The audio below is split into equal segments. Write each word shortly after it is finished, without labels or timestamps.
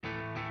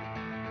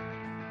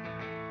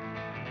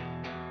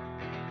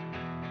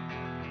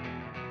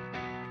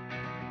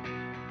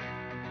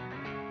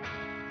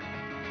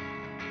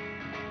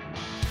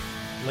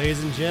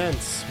Ladies and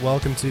gents,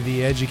 welcome to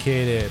The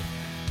Educated.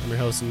 I'm your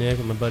host, Nick,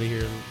 with my buddy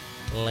here,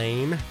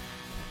 Lane,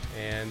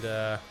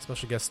 and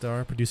special guest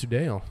star, producer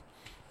Dale.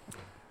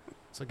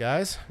 So,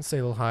 guys, let's say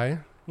a little hi,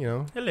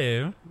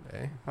 Hello.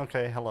 Hey.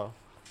 Okay, hello.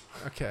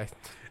 Okay.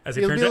 As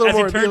he Be turns, a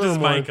little his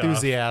more mic off.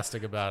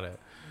 enthusiastic about it.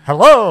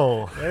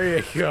 Hello. There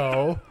you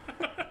go.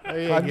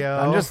 There you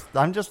go.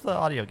 I'm just the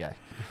audio guy.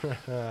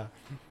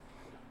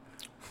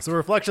 So,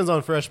 reflections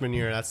on freshman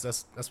year.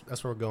 That's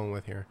what we're going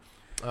with here.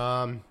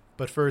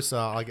 But first,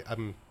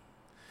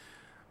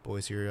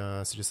 boys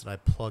here suggested I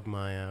plug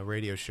my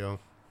radio show.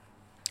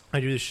 I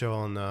do this show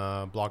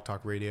on Blog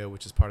Talk Radio,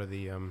 which is part of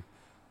the,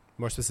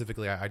 more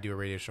specifically, I do a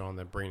radio show on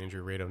the Brain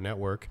Injury Radio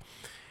Network.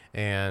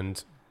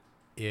 And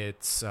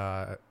it's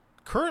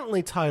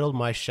currently titled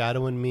My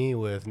Shadow and Me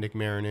with Nick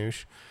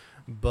Marinouche.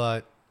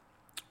 But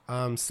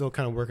I'm still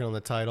kind of working on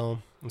the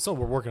title. We're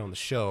working on the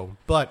show.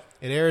 But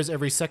it airs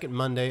every second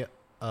Monday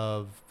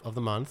of the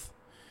month.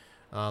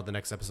 The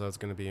next episode is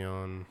going to be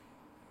on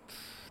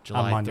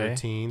July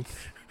 13th,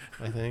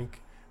 I think.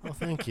 Oh,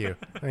 thank you.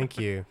 Thank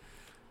you.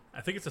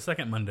 I think it's the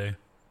second Monday.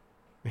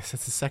 Yes,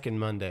 it's the second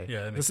Monday.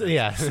 Yeah, that makes sense.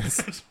 Yeah.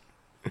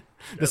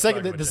 the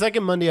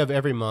second Monday of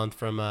every month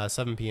from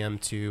 7 p.m.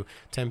 to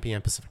 10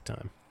 p.m. Pacific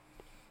time.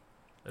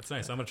 That's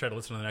nice. I'm going to try to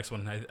listen to the next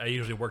one. I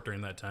usually work during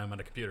that time on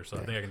a computer, so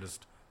I think I can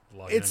just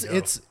log in and go.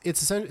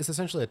 It's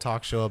essentially a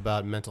talk show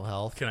about mental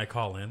health. Can I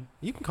call in?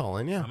 You can call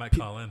in, yeah. I might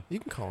call in. You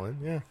can call in,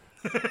 yeah.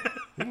 You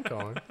can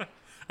call in.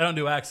 I don't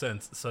do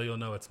accents, so you'll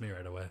know it's me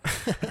right away.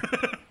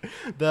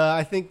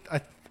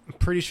 I'm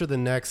pretty sure the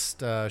next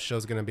show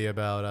is going to be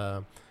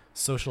about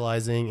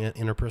socializing and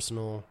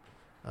interpersonal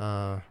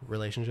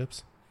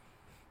relationships.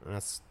 And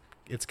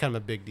it's kind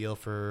of a big deal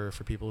for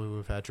people who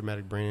have had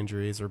traumatic brain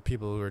injuries or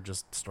people who are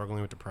just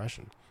struggling with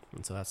depression.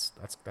 And so that's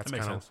makes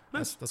kind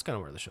sense. of that's kind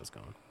of where the show's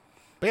going.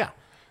 But yeah,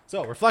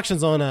 so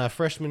reflections on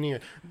freshman year.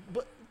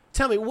 But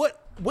tell me,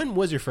 when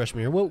was your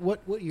freshman year?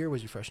 What year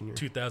was your freshman year?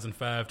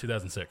 2005,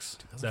 2006.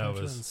 That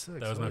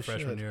was my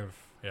freshman year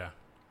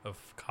of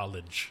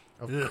college.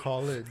 Of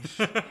college.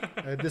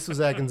 This was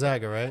at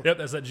Gonzaga, right? Yep,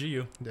 that's at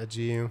GU. At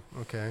GU,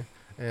 okay.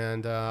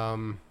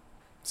 And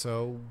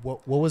so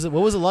what was it?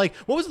 What was it like?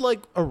 What was it like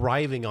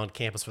arriving on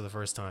campus for the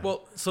first time?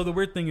 Well, so the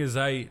weird thing is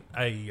I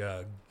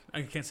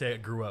can't say I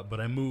grew up,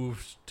 but I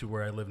moved to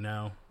where I live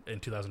now in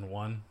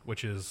 2001,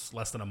 which is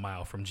less than a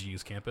mile from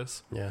GU's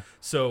campus. Yeah.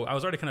 So I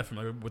was already kind of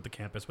familiar with the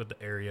campus, with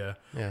the area.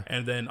 Yeah.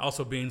 And then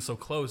also being so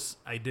close,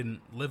 I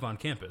didn't live on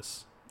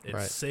campus. It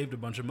Right. saved a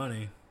bunch of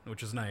money,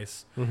 which is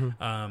nice.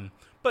 Mm-hmm.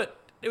 But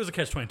it was a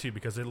catch-22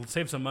 because it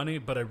saved some money,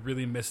 but I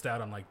really missed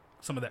out on like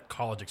some of that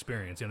college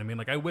experience. You know what I mean?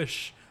 Like I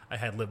wish I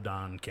had lived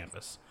on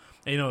campus.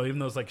 And, even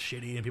though it's like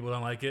shitty and people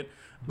don't like it,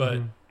 but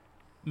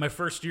my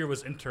first year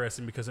was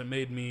interesting because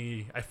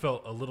I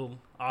felt a little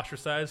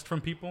ostracized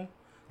from people.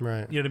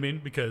 Right. You know what I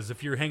mean? Because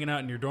if you're hanging out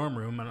in your dorm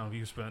room, I don't know if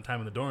you spend time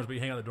in the dorms, but you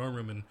hang out in the dorm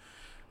room and,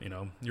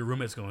 your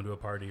roommate's going to a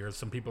party or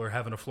some people are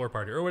having a floor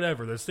party or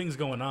whatever. There's things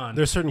going on.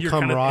 There's certain You're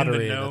kind of in the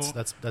camaraderie know.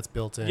 that's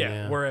built in. Yeah.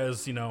 Yeah.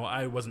 Whereas,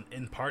 I wasn't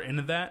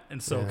into that.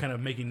 And so Yeah. kind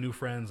of making new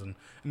friends. And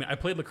I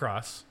played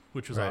lacrosse,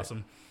 which was Right.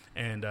 awesome.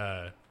 And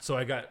so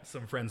I got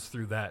some friends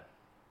through that,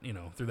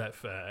 through that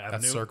avenue.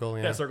 That circle,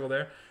 yeah. That circle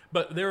there.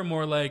 But they were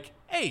more like,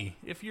 hey,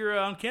 if you're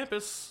on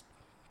campus,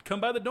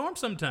 come by the dorm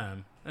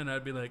sometime. And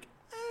I'd be like,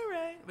 all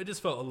right. It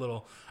just felt a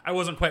little, I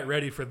wasn't quite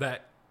ready for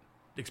that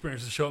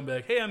experience to show up and be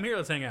like, hey, I'm here,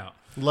 let's hang out.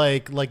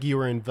 Like you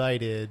were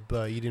invited,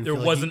 but you didn't There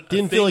feel wasn't like you,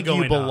 a didn't feel like thing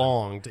you going on.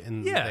 belonged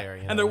in Yeah. there.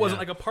 And there wasn't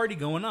like a party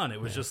going on.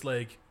 It was just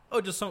like, oh,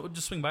 just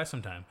swing by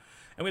sometime.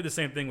 And we had the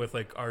same thing with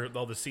like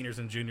all the seniors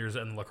and juniors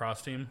and the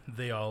lacrosse team.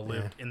 They all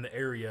lived in the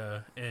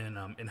area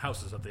in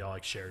houses that they all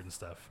like shared and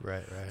stuff.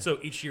 Right. So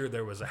each year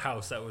there was a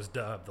house that was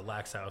dubbed the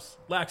Lax House.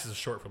 Lax is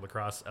short for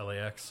lacrosse,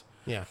 LAX.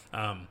 Yeah.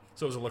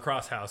 So it was a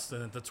lacrosse house,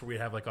 and that's where we'd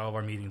have like all of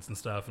our meetings and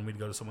stuff, and we'd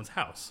go to someone's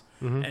house.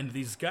 Mm-hmm. And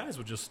these guys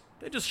would just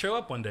show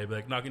up one day, be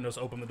like knocking us,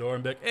 open the door,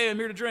 and be like, "Hey, I'm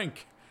here to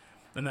drink."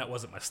 And that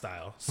wasn't my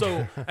style.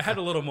 So I had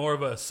a little more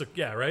of a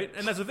right.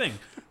 And that's the thing,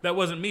 that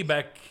wasn't me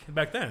back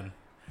then.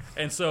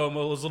 And so it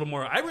was a little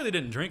more. I really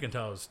didn't drink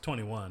until I was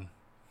 21.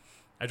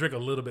 I drank a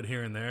little bit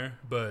here and there,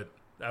 but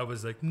I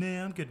was like,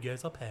 "Nah, I'm good,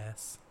 guys. I'll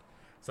pass."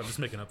 So I'm just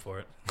making up for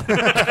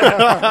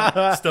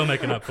it. Still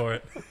making up for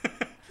it.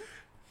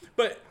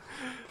 But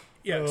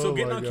yeah, so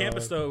getting on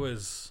campus though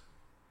was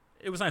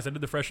nice. I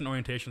did the freshman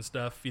orientation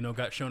stuff.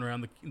 Got shown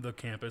around the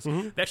campus.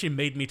 Mm-hmm. They actually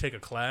made me take a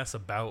class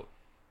about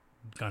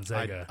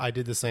Gonzaga. I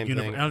did the same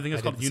thing. I don't think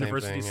it's called the same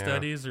University thing,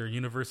 Studies or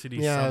University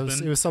Yeah,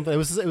 something. it was something. It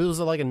was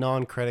like a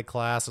non-credit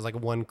class. It was like a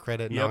 1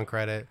 credit, Yep.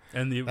 non-credit.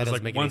 And it That was doesn't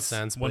like make once, any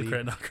sense. one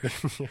credit, not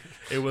credit.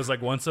 It was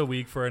like once a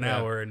week for an Yeah.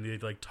 hour, and they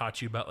like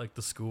taught you about like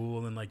the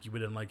school, and like you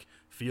would in like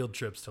field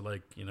trips to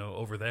like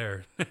over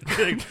there.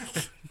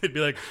 They'd be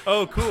like,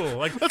 "Oh, cool!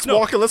 Like Let's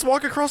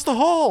walk across the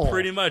hall."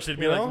 Pretty much, it'd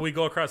be You like know? we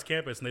go across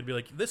campus, and they'd be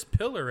like, "This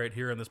pillar right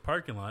here in this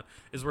parking lot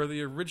is where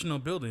the original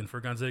building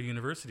for Gonzaga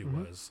University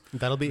was."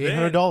 That'll be They-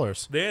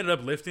 $800. They ended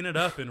up lifting it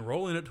up and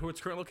rolling it to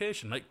its current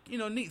location, like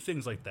neat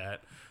things like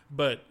that.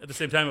 But at the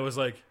same time, it was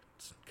like,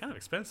 it's kind of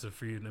expensive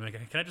for you to make.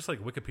 Can I just like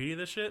Wikipedia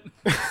this shit?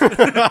 You know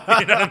what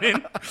I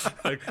mean?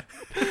 Like,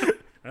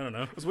 I don't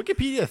know. Was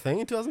Wikipedia a thing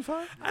in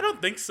 2005? I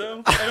don't think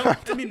so.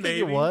 I mean, maybe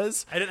it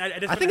was. I didn't. I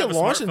just I think it didn't have a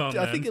launched. smartphone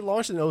I think then. it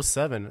launched in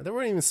 07. There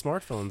weren't even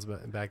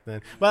smartphones back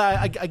then. But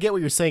I get what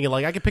you're saying.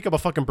 Like I could pick up a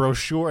fucking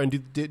brochure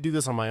and do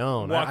this on my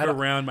own. Walk I don't-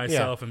 around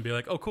myself and be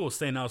like, "Oh, cool,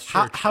 St. Niles Church."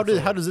 How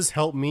That's all. does this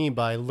help me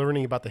by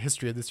learning about the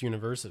history of this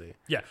university?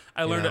 Yeah,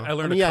 I You learned. know? I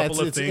learned mean, a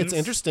couple of it's things.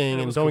 interesting, and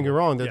it and was don't get cool. me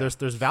wrong. Yeah.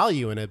 There's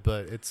value in it,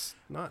 but it's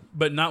not.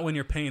 but not when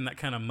you're paying that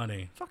kind of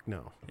money. Fuck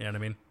no. You know what I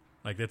mean?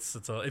 Like it's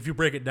if you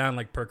break it down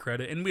like per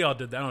credit, and we all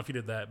did that. I don't know if you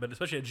did that, but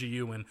especially at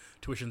GU when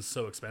tuition's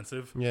so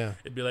expensive, Yeah.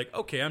 it'd be like,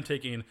 okay, I'm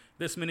taking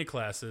this many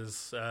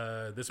classes,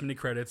 this many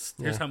credits.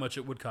 Here's Yeah. how much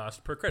it would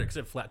cost per credit because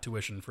they have flat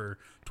tuition for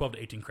 12 to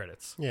 18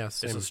 credits. Yeah. It's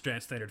Same. a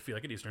standard fee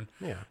like at Eastern.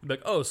 Yeah.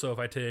 Like, oh, so if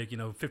I take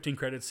 15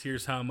 credits,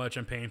 here's how much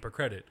I'm paying per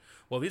credit.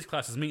 Well, these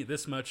classes meet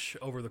this much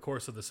over the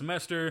course of the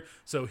semester,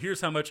 so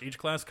here's how much each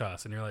class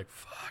costs. And you're like,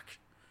 fuck,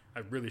 I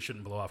really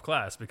shouldn't blow off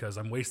class because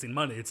I'm wasting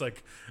money. It's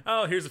like,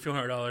 oh, here's a few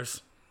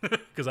 $100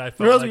 because I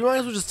felt like You might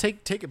as well just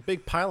take a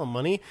big pile of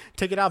money,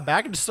 take it out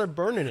back, and just start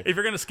burning it. if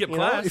you're gonna skip You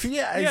know? class,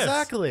 Yeah, yes,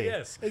 exactly.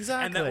 yes,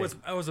 Exactly. And that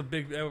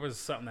was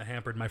something that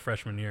hampered my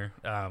freshman year.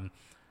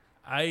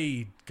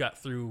 I got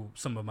through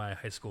some of my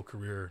high school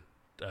career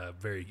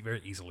very,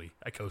 very easily.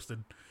 I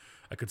coasted.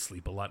 I could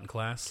sleep a lot in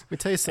class. Let me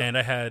tell you something. And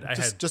I had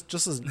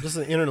just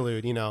an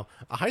interlude. A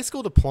high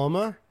school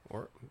diploma,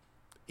 or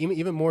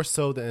even more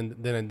so than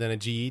a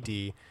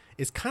GED,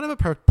 is kind of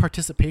a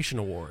participation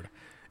award.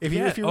 If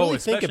you really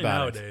think especially about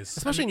nowadays. it,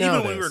 especially even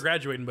nowadays, when we were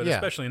graduating, but Yeah.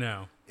 especially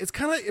now. it's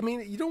kind of.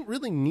 You don't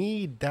really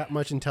need that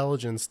much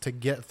intelligence to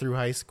get through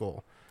high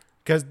school,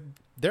 because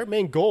their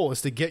main goal is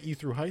to get you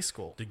through high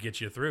school. To get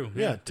you through.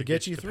 Yeah, to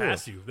get you through.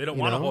 pass you. They don't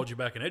You want to know? hold you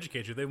back and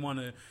educate you. They want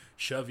to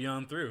shove you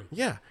on through.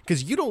 Yeah,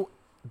 because you don't.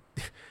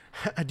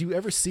 Do you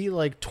ever see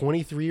like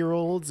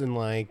 23-year-olds in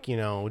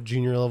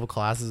junior level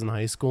classes in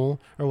high school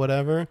or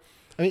whatever?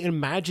 I mean,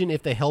 imagine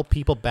if they held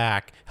people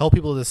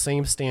to the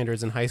same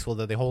standards in high school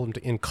that they hold them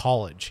to in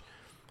college.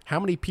 How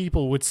many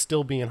people would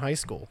still be in high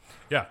school?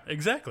 Yeah,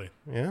 exactly.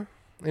 Yeah.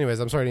 Anyways,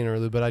 I'm sorry to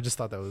interlude, but I just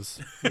thought that was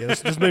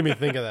just made me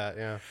think of that.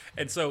 Yeah.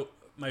 And so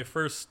my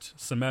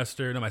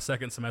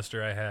second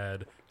semester, I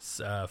had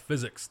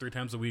physics 3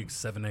 times a week,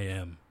 7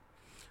 a.m.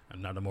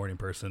 I'm not a morning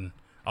person.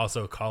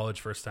 Also,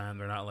 college first time,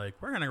 they're not like,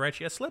 we're going to write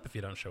you a slip if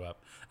you don't show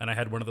up. And I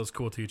had one of those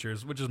cool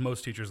teachers, which is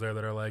most teachers there,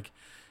 that are like,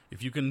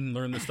 if you can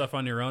learn this stuff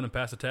on your own and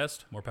pass a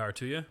test, more power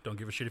to you. Don't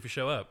give a shit if you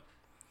show up.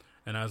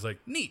 And I was like,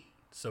 neat.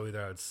 So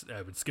either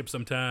I would skip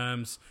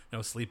sometimes,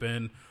 sleep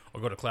in,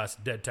 or go to class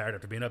dead tired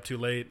after being up too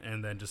late,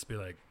 and then just be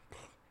like,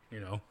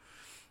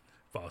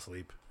 fall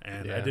asleep.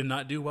 And I Yeah. did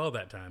not do well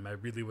that time. I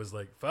really was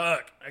like,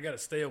 fuck, I got to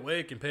stay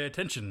awake and pay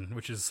attention,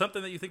 which is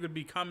something that you think would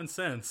be common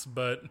sense,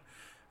 but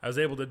I was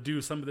able to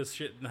do some of this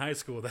shit in high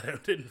school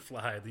that didn't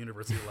fly at the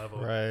university level.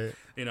 Right.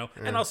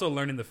 And also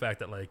learning the fact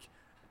that like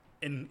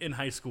in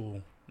high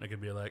school, I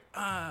could be like,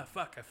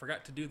 fuck, I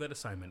forgot to do that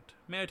assignment.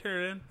 May I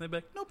turn it in? They'd be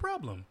like, no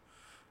problem.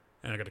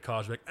 And I got to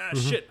college, be like,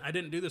 shit, I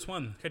didn't do this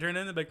one. Can I turn it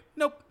in? They'd be like,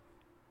 nope.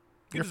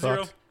 You're Get a 0.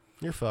 fucked.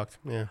 You're fucked.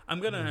 Yeah. I'm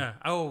gonna.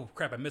 Oh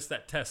crap! I missed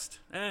that test.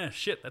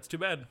 Shit, that's too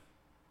bad.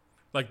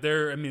 Like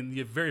you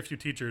have very few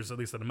teachers, at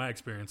least in my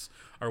experience,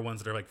 are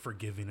ones that are like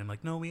forgiving and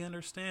like, no, we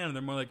understand. And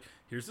they're more like,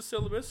 here's the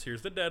syllabus,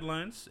 here's the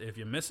deadlines. If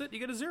you miss it, you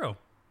get a 0.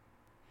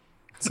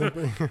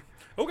 Simply.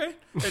 Okay.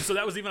 And so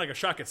that was even like a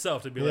shock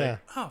itself to be Yeah. like,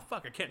 oh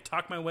fuck, I can't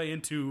talk my way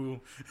into,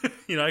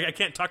 I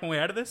can't talk my way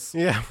out of this.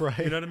 Yeah. Right.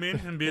 You know what I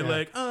mean? And be Yeah.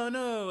 like, oh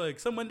no, like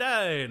someone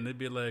died, and they'd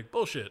be like,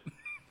 bullshit.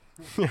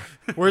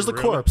 Where's the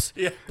Really? corpse?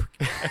 Yeah.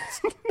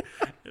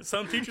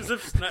 Some teachers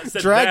have not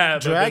said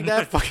that. Drag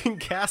that fucking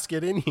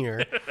casket in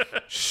here.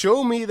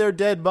 Show me their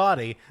dead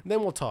body,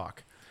 then we'll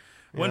talk.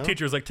 One know?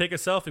 teacher was like, take a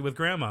selfie with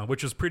grandma,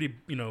 which was pretty,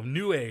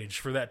 new age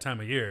for that time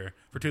of year,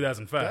 for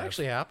 2005. That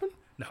actually happened?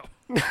 No.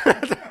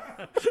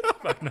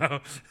 Fuck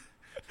no.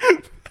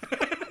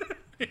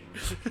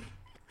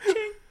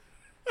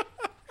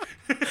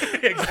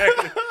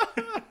 Exactly.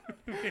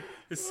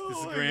 This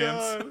is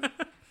Grams. God.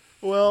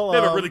 Well, They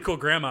have a really cool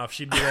grandma.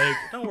 She'd be like,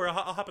 don't worry,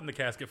 I'll hop in the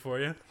casket for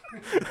you.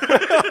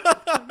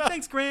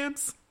 Thanks,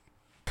 Grams.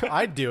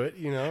 I'd do it,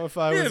 if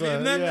I Yeah, was.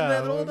 and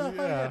then, hold up.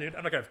 yeah. Yeah, dude.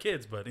 I'm not going to have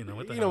kids, but,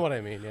 what the You hell? know what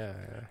I mean? Yeah.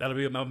 That'll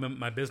be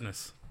my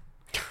business.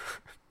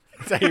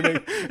 That's how you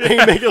make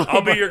it look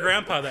I'll be your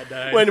grandpa that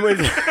day. when You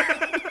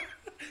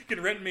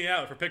can rent me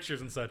out for pictures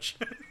and such.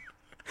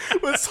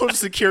 when Social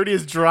Security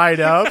is dried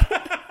up,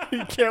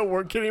 you can't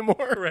work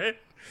anymore. Right?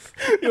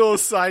 Your little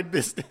side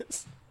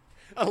business.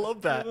 I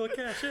love that. A little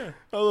cash, yeah.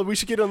 Oh, we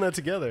should get on that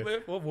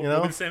together. We'll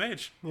know? be the same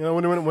age.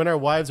 When our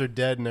wives are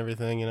dead and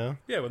everything,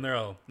 Yeah, when they're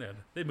all,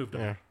 they moved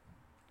on. Yeah.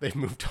 They've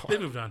moved on. They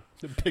moved on.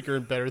 to bigger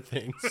and better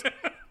things.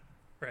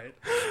 Right.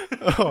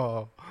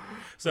 Oh.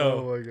 So,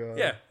 Oh my God.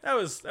 yeah,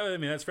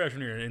 that's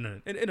freshman year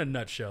in a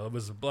nutshell. It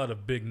was a lot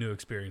of big new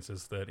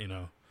experiences that,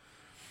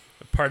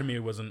 part of me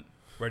wasn't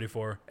ready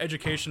for.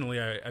 Educationally,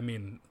 I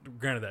mean,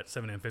 granted that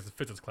 7 a.m.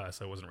 physics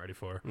class I wasn't ready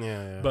for.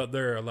 Yeah. But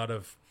there are a lot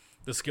of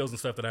the skills and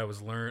stuff that I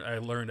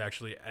learned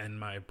actually in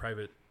my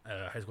private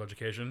high school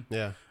education.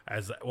 Yeah.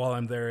 As while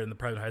I'm there in the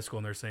private high school,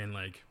 and they're saying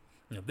like,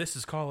 this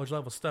is college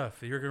level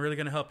stuff. You're really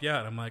gonna help you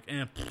out. I'm like,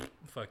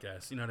 fuck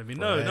yes. You know what I mean?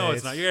 No,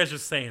 it's not. You guys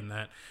just saying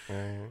that.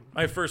 Right.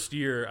 My first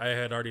year, I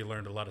had already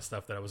learned a lot of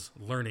stuff that I was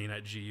learning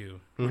at GU,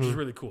 which is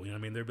really cool. You know what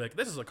I mean? They'd be like,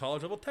 this is a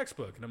college level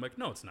textbook, and I'm like,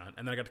 no, it's not.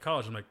 And then I got to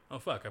college, I'm like, oh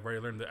fuck, I've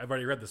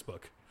already read this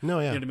book. No,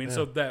 yeah. You know what I mean? Yeah.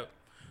 So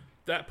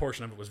that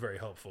portion of it was very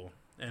helpful,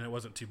 and it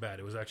wasn't too bad.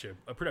 It was actually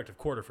a productive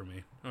quarter for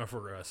me, or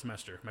for a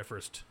semester. My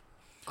first.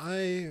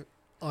 I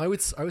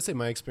would say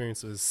my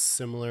experience was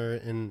similar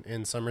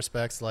in some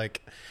respects.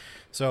 Like,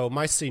 so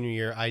my senior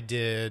year, I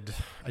did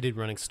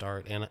running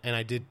start, and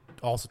I did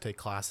also take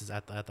classes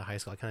at the high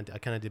school. I kind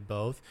of did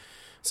both.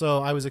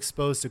 So I was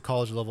exposed to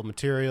college level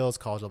materials,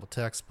 college level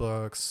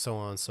textbooks, so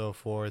on and so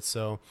forth.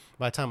 So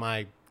by the time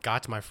I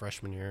got to my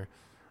freshman year,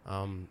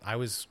 I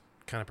was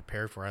kind of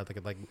prepared for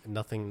it. Like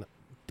nothing.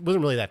 It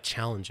wasn't really that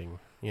challenging,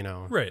 you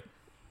know. Right.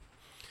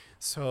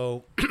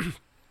 So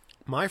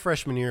my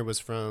freshman year was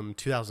from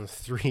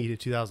 2003 to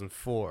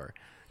 2004,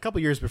 a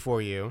couple years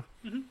before you.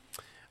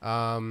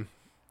 Mm-hmm.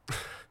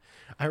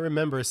 I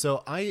remember,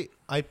 so I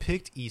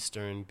picked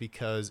Eastern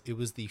because it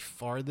was the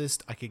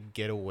farthest I could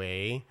get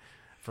away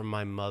from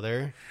my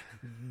mother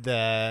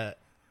that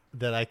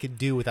I could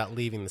do without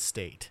leaving the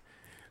state.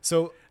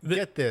 So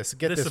get this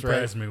This right.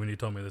 surprised me when you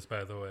told me this,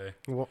 by the way.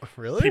 Well,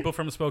 really? People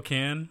from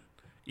Spokane,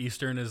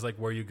 Eastern is like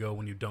where you go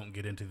when you don't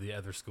get into the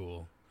other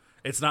school.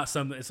 It's not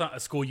a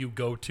school you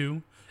go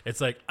to. It's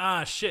like,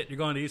 shit, you're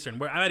going to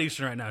Eastern. I'm at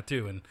Eastern right now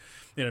too, and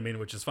you know what I mean,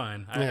 which is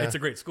fine. Yeah. It's a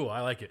great school.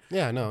 I like it.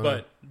 Yeah, no.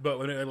 But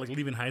when like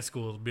leaving high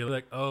school, it'd be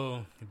like,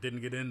 oh,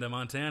 didn't get into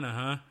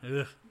Montana, huh?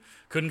 Ugh.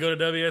 Couldn't go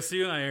to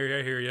WSU.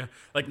 I hear you.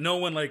 Like no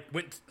one like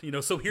went,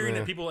 So hearing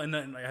that people, and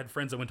then I had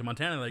friends that went to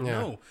Montana. Like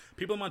no,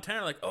 people in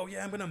Montana are like, oh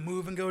yeah, I'm gonna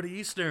move and go to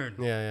Eastern.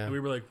 Yeah. And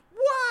we were like,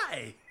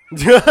 why?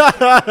 So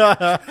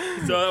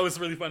that was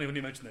really funny when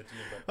you mentioned that to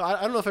me. But.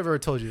 I don't know if I've ever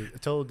told you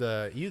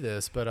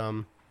this, but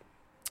I'm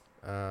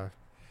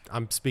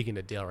speaking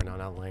to Dale right now,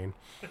 not Lane.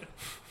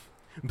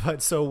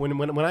 But so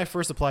when I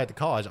first applied to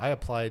college, I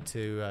applied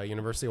to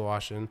University of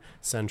Washington,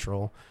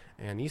 Central,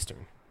 and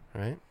Eastern,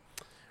 right?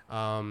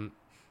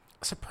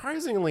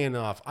 Surprisingly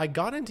enough, I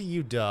got into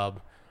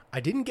UW. I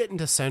didn't get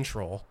into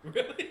Central,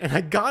 Really? and I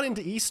got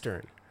into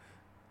Eastern.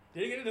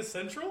 Did you get into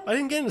Central? I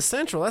didn't get into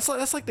Central.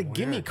 That's like the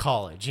gimme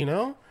college, you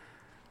know?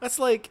 That's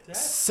like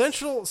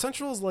Central.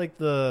 Central's like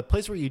the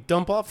place where you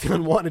dump off the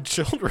unwanted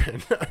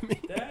children. I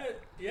mean, that's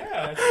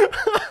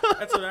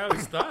what I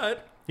always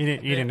thought. You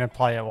didn't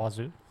apply at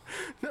Wazoo?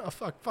 no,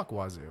 fuck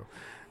Wazoo.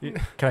 Can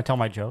I tell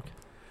my joke?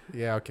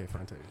 Yeah, okay,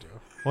 fine, tell you, Joe.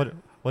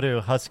 What do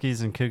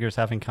Huskies and Cougars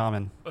have in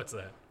common? What's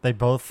that? They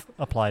both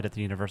applied at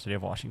the University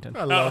of Washington.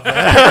 I love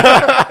that.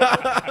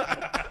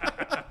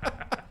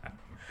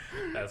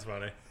 That's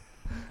funny.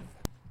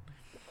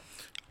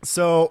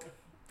 So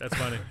That's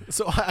funny.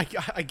 So I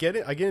get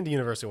it. I get into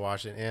University of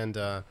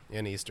Washington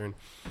and Eastern,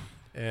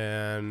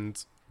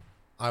 and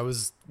I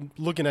was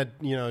looking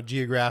at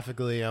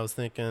geographically. I was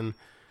thinking,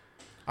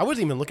 I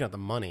wasn't even looking at the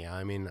money.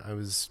 I mean, I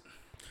was.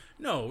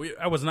 No,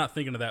 I was not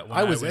thinking of that when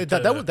I was went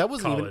that to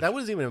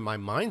wasn't even in my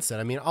mindset.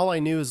 I mean, all I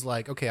knew is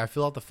like, okay, I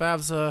fill out the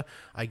FAFSA,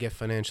 I get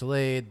financial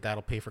aid,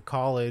 that'll pay for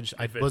college.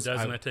 If it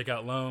doesn't, I take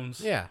out loans.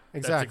 Yeah,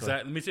 exactly. That's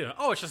exactly. Me too.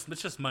 Oh, it's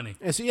just money.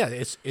 And so yeah,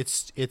 it's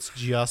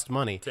just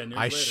money. 10 years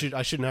later.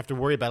 I shouldn't have to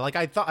worry about it.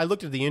 Like I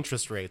looked at the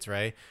interest rates,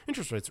 right?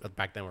 Interest rates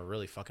back then were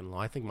really fucking low.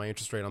 I think my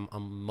interest rate on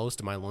most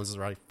of my loans is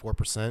around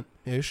 4%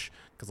 ish,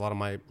 because a lot of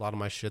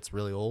my shit's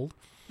really old.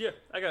 Yeah,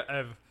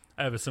 I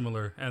have a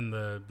similar, and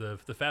the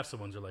FAFSA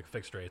ones are like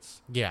fixed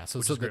rates. Yeah,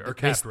 so or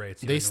capped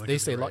rates. They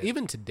stay low.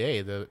 Even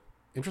today, the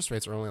interest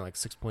rates are only like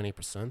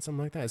 6.8%, something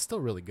like that. It's still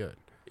really good.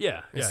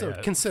 Yeah.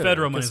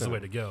 Federal money is the way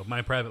to go.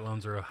 My private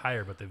loans are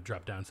higher, but they've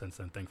dropped down since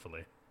then,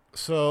 thankfully.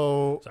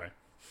 So sorry.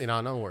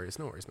 No worries,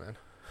 man.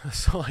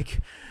 So like,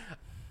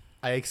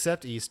 I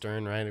accept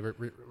Eastern, right?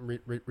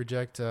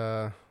 Reject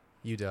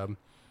UW.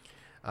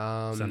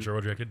 Central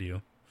rejected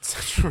you.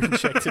 Central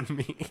rejected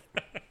me.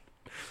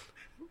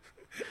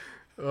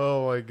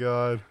 Oh my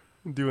god.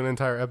 Do an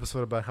entire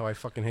episode about how I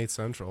fucking hate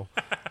Central.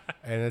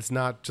 And it's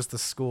not just the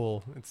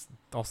school, it's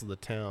also the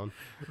town.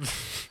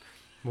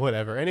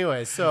 Whatever.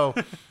 Anyway, so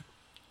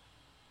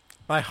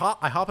I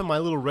hop in my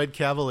little red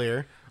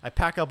Cavalier. I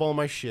pack up all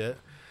my shit.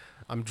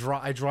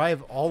 I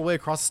drive all the way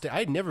across the state. I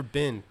had never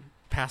been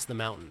past the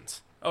mountains.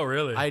 Oh,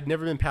 really? I had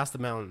never been past the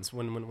mountains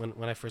when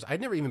I first.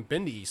 I'd never even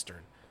been to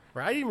Eastern.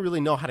 Right? I didn't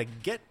really know how to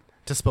get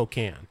to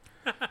Spokane.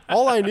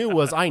 All I knew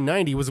was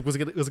I-90 was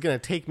going to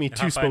take me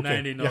to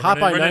Spokane. You hop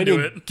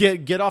I-90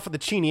 and get off at the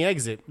Cheney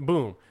exit.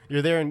 Boom,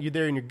 you're there and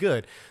you're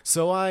good.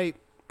 So I'm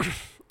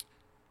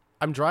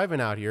driving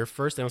out here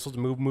first. I'm supposed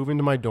to move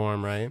into my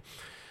dorm, right?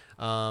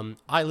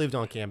 I lived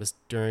on campus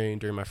during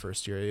my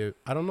first year.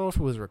 I don't know if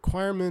it was a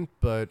requirement,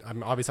 but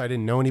obviously I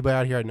didn't know anybody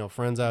out here. I had no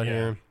friends out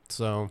here.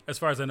 So as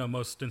far as I know,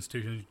 most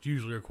institutions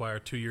usually require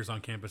 2 years on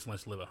campus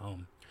unless you live at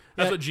home.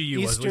 That's Yeah, what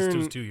GU was. At least it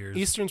was 2 years.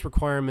 Eastern's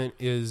requirement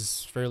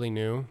is fairly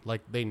new.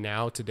 Like they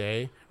now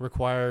today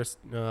require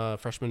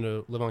freshmen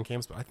to live on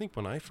campus, but I think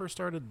when I first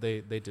started,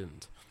 they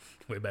didn't.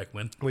 Way back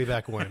when. Way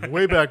back when.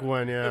 Way back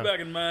when. Yeah. Way back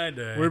in my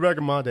day. Way back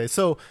in my day.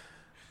 So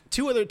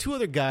two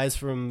other guys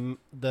from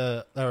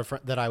that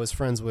I was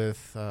friends with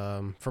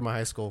from my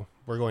high school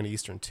were going to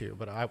Eastern too,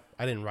 but I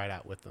didn't ride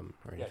out with them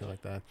or anything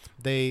like that.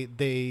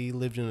 They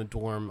lived in a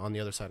dorm on the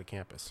other side of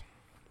campus.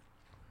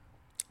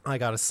 I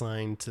got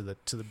assigned to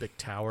the big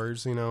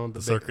towers, you know,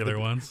 The circular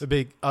ones. the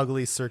big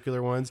ugly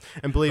circular ones,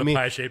 and believe The me,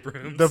 pie-shaped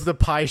rooms. the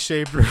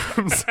pie-shaped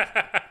rooms,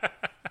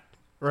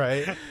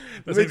 right?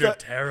 Those things are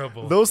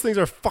terrible. Those things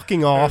are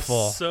fucking They're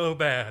awful. so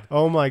bad.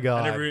 Oh my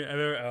god!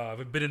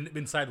 I've been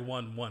inside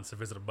one once to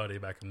visit a buddy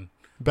back in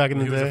Back in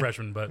when the he day, was a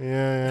freshman, but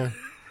yeah.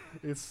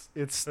 It's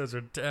those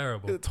are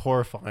terrible. It's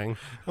horrifying.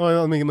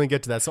 Oh, let me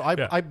get to that. So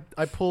Yeah.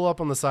 I pull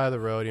up on the side of the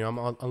road. You know,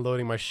 I'm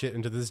unloading my shit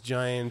into this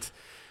giant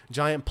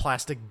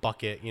plastic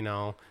bucket. You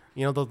know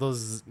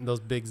those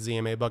big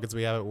ZMA buckets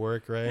we have at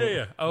work, right?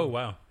 Yeah. Oh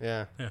wow.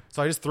 Yeah. Yeah.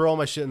 So I just throw all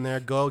my shit in there,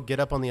 get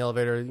up on the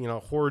elevator. You know,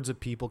 hordes of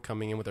people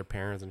coming in with their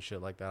parents and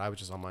shit like that. I was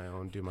just on my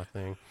own, do my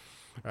thing.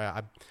 All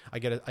right, I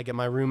get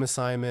my room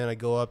assignment. I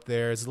go up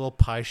there. It's a little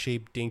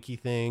pie-shaped dinky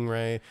thing,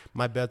 right?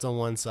 My bed's on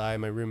one side,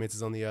 my roommate's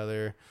is on the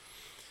other.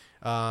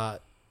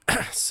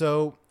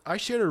 So I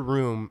shared a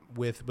room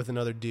with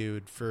another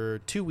dude for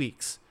 2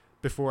 weeks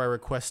before I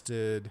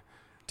requested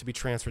to be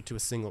transferred to a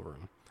single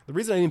room. The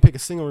reason I didn't pick a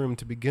single room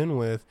to begin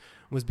with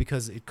was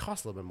because it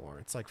costs a little bit more.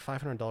 It's like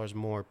 $500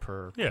 more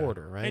per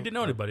quarter, right? I didn't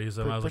know anybody,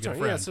 so I might as well get a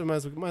Yeah, friend. so might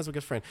as well get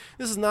a friend.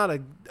 This is not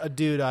a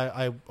dude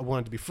I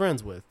wanted to be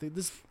friends with.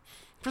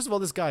 First of all,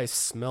 this guy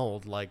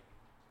smelled like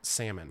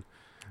salmon.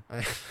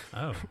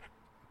 Oh.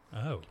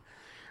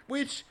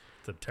 Which,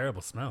 It's a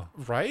terrible smell.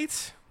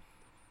 right?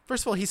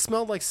 First of all, he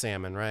smelled like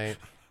salmon, right?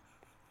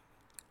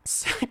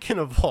 Second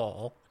of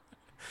all,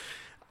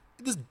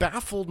 this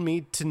baffled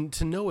me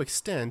to no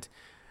extent.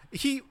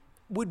 He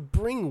would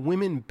bring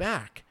women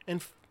back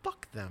and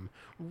fuck them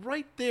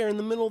right there in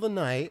the middle of the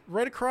night,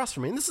 right across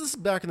from me. And this is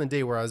back in the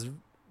day where I was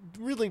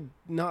really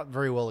not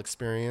very well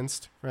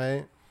experienced,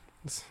 right?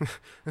 This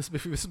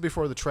is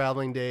before the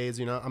traveling days.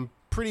 You know, I'm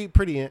pretty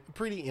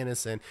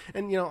innocent,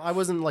 and you know, I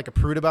wasn't like a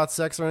prude about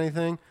sex or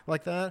anything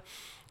like that,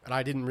 and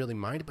I didn't really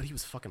mind it. But he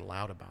was fucking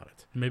loud about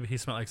it. Maybe he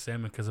smelled like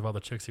salmon because of all the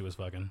chicks he was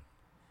fucking.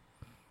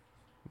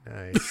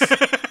 Nice,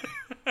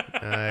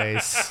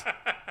 nice.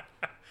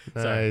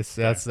 Nice.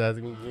 That's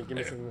give me some Bring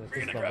it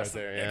stuff across right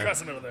there. Yeah, Yeah. across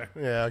the middle there.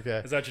 Yeah.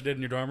 Okay. Is that what you did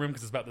in your dorm room?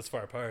 Because it's about this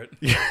far apart.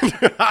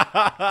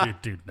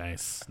 dude,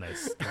 nice. Give me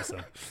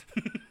some.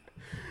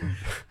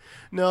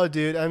 No,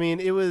 dude. I mean,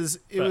 it was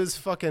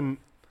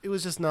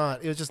just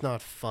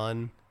not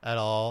fun at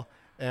all.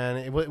 And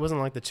it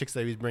wasn't like the chicks that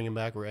he was bringing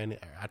back were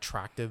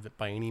attractive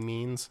by any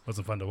means.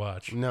 Wasn't fun to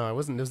watch. No, it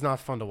wasn't. It was not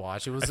fun to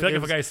watch. It was. I feel like it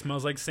if was, a guy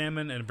smells like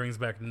salmon and brings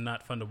back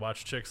not fun to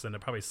watch chicks, then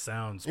it probably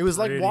sounds. It was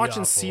like pretty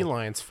watching awful. sea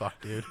lions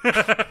fuck, dude.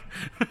 I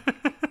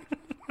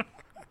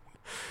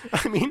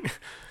mean,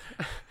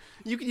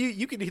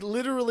 you could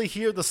literally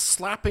hear the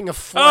slapping of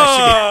flesh.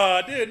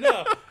 Oh, dude,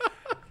 no.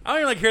 I don't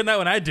even like hearing that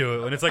when I do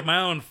it. When it's like my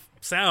own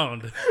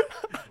sound.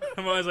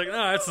 I'm always like,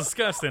 no, that's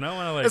disgusting. I don't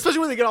want to like. Especially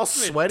when they get all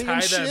sweaty tie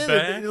and that shit.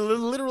 back. They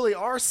literally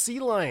are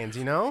sea lions,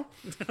 you know?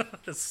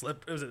 Just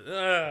slip. It was.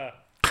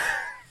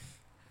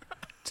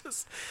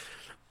 Just,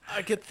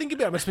 I could think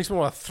about it. It just makes me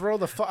want to throw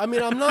the I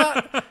mean, I'm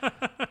not.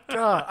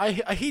 God, I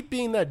hate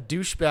being that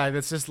douchebag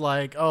that's just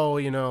like, oh,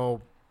 you know,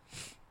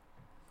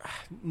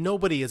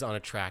 nobody is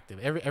unattractive.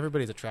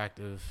 Everybody's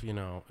attractive, you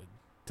know,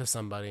 to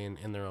somebody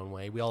in their own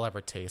way. We all have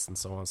our tastes and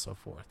so on and so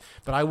forth.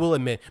 But I will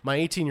admit, my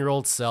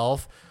 18-year-old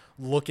self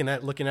looking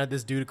at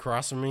this dude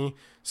across from me,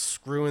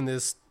 screwing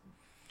this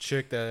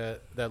chick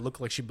that looked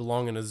like she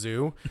belonged in a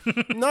zoo,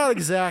 not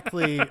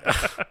exactly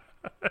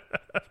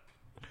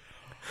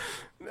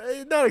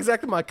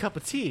my cup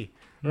of tea,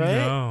 right?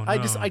 No. I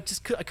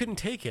couldn't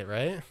take it,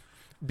 right?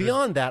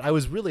 Beyond that, I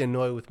was really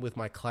annoyed with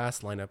my class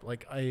lineup.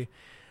 Like I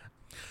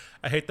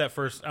hate that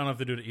first. I don't know if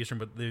they do it at Eastern,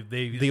 but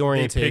the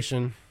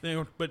orientation.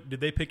 But did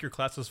they pick your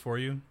classes for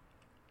you?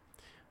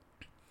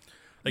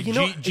 Like You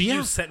know, GU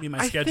yeah, sent me my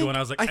I schedule, think- and I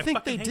was like, I think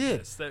fucking they hate did.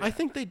 this. I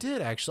think they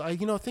did actually.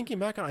 Thinking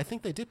back on it, I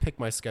think they did pick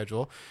my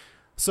schedule.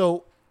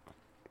 So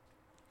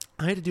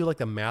I had to do like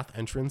the math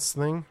entrance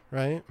thing,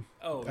 right?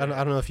 Oh, I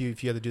don't know if you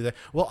had to do that.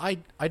 Well, I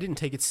didn't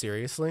take it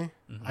seriously.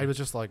 Mm-hmm. I was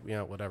just like,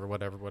 yeah, whatever.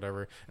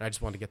 And I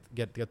just wanted to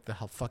get the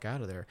hell fuck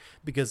out of there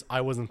because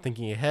I wasn't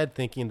thinking ahead,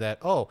 thinking that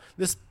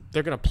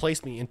they're gonna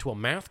place me into a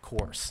math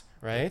course,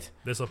 right?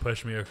 This will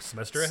push me a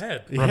semester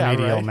ahead.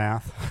 Remedial right.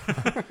 math.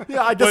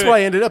 Yeah, that's Wait. what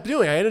I ended up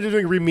doing. I ended up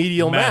doing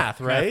remedial math,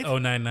 right?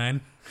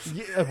 099.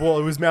 Yeah, well,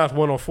 it was math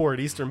 104 at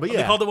Eastern, but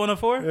yeah, They called it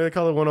 104. they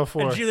call it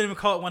 104. And GU didn't even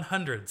call it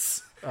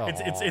 100s.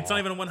 It's not Aw.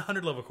 even a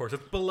 100 level course.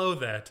 It's below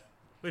that,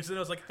 which then it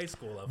was like high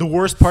school level. The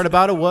worst part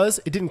about it was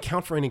it didn't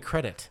count for any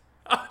credit.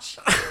 Oh,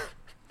 shit.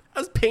 I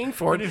was paying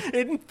for it. It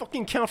didn't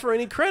fucking count for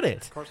any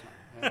credit. Of course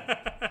not.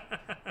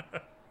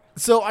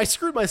 So I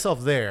screwed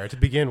myself there to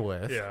begin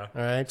with. Yeah.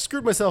 All right.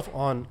 Screwed myself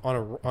on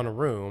a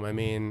room. I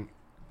mean,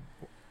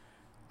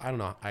 I don't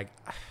know.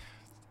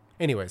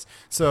 Anyways,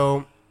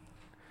 so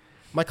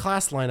my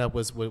class lineup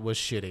was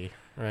shitty.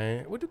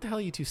 Right. What the hell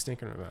are you two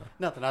stinking about?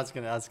 Nothing. I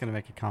was gonna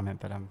make a comment,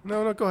 but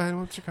No. Go ahead.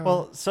 What's your comment?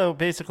 Well, so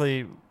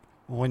basically,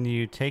 when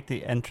you take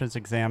the entrance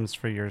exams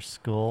for your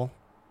school,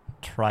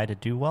 try to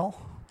do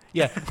well.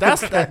 yeah.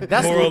 That's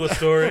Moral of the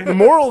story. The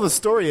moral of the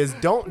story is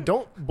don't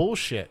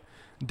bullshit.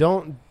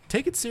 Don't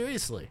take it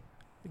seriously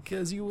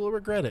because you will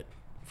regret it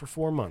for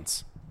 4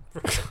 months.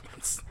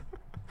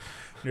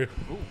 You're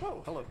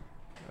Whoa, hello.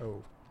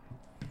 Oh.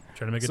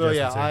 trying to make a So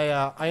distance yeah,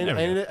 here. I There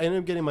we ended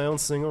up getting my own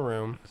single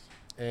room,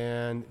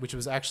 and which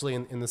was actually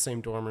in the same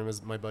dorm room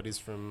as my buddies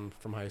from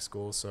high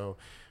school. So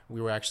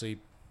we were actually,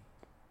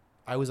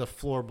 I was a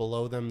floor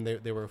below them.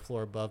 They were a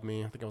floor above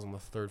me. I think I was on the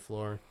 3rd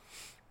floor.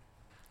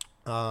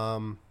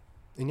 And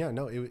yeah,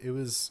 no, it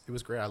was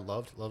great. I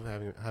loved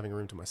having a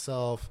room to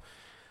myself.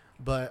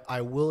 But I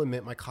will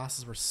admit my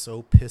classes were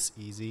so piss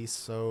easy,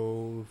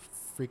 so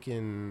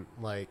freaking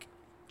like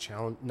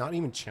not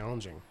even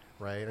challenging,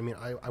 right? I mean,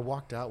 I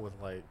walked out with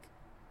like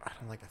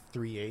a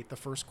 3.8 the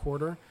first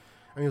quarter.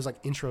 I mean, it was like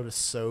intro to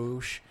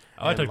Soc.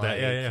 Oh, I took that. like-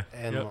 Yeah.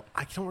 And Yep.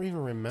 I don't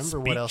even remember Speech.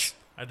 what else.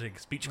 I took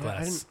speech I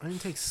class. didn't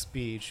take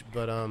speech,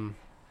 but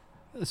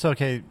It's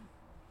okay.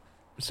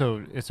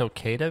 So it's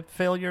okay to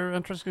fail your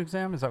entrance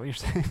exam? Is that what you're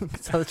saying?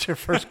 So that your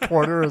first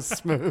quarter is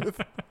smooth?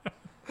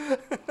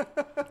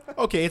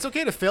 okay, it's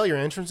okay to fail your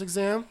entrance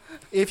exam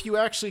if you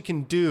actually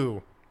can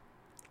do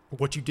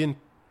what you didn't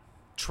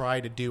try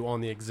to do on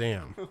the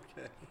exam.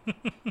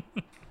 Okay.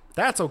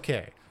 That's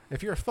okay.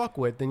 If you're a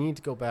fuckwit, then you need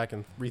to go back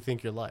and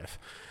rethink your life.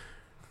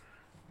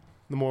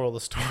 The moral of the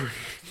story.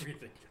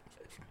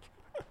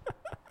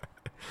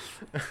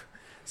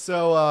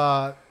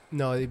 So,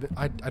 no,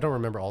 I don't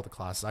remember all the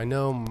classes. I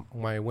know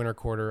my winter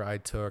quarter I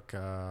took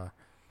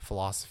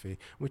philosophy,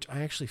 which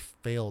I actually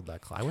failed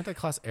that class. I went to that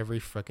class every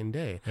freaking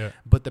day. Yeah.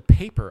 But the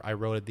paper I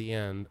wrote at the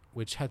end,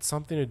 which had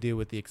something to do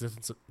with the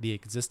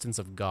existence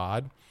of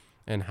God,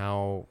 and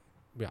how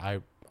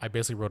I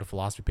basically wrote a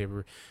philosophy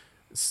paper,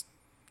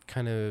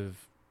 kind of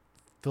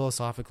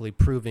philosophically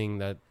proving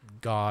that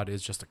God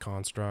is just a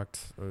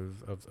construct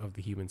of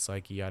the human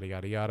psyche, yada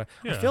yada yada.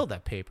 Yeah. I failed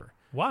that paper.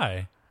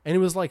 Why? And it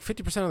was like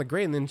 50% of the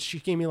grade, and then she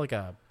gave me like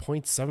a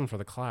 0.7 for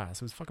the class.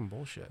 It was fucking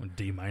bullshit.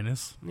 D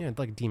minus. Yeah,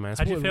 like D minus.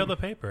 How'd you fail the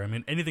paper? I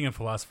mean, anything in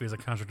philosophy is a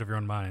construct of your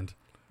own mind.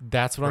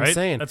 That's what right? I'm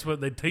saying. That's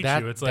what they teach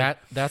That- you. It's like,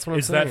 that's what I'm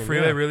is saying. that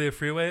freeway yeah. really a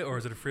freeway, or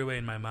is it a freeway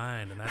in my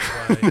mind? And that's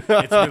why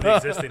it's really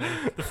existing.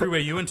 And the freeway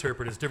you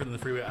interpret is different than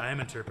the freeway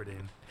I'm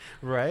interpreting.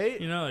 Right?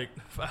 You know, like,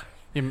 fuck.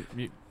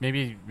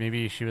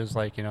 Maybe she was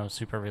like,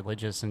 super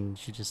religious and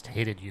she just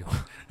hated you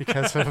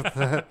because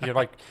of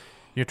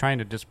you're trying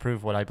to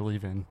disprove what I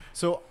believe in.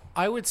 So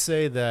I would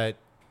say that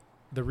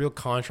the real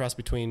contrast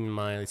between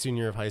my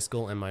senior year of high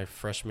school and my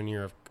freshman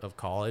year of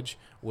college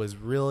was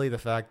really the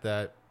fact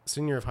that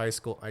senior year of high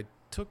school, I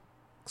took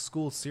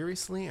school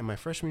seriously, and my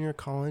freshman year of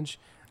college,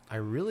 I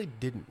really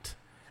didn't.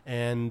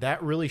 And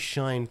that really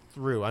shined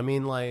through. I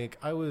mean, like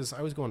I was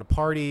going to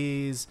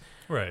parties.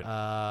 Right.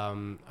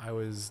 I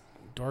was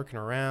darking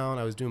around.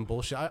 I was doing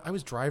bullshit. I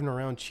was driving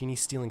around Cheney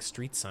stealing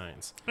street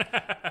signs,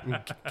 and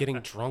getting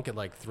drunk at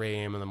like 3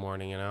 a.m. in the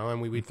morning, and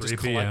we'd 3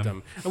 just collect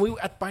them. And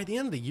by the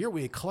end of the year,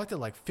 we had collected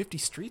like 50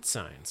 street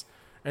signs.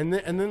 And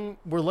then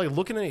we're like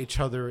looking at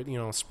each other,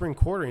 spring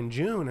quarter in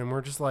June, and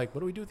we're just like, what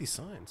do we do with these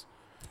signs?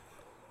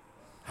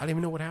 I don't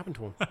even know what happened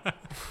to them.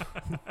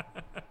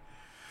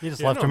 You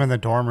just left them in the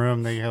dorm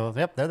room. They go,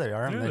 yep, there they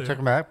are. And Yeah, they they took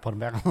them back, put them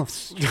back on the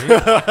street.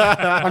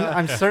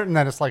 I'm certain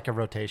that it's like a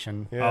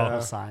rotation Yeah.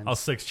 of signs. All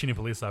 6 Cheney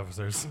police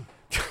officers.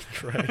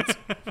 Right.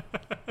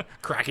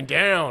 Cracking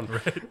down.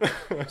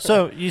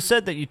 So you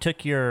said that you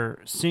took your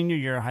senior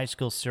year of high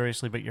school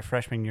seriously, but your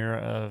freshman year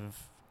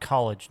of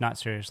college not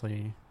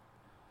seriously.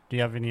 Do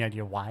you have any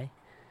idea why?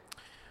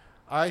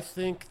 I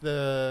think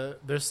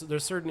there's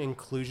certain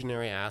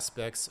inclusionary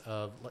aspects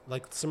of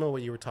like similar to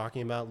what you were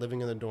talking about,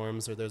 living in the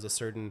dorms, or there's a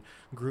certain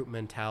group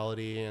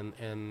mentality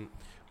and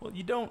Well,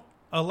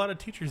 a lot of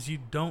teachers, you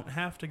don't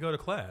have to go to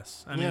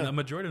class. I mean, Yeah. a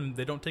majority of them,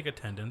 they don't take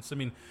attendance. I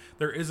mean,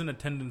 there is an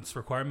attendance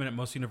requirement at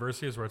most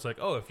universities where it's like,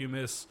 oh, if you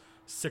miss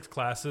 6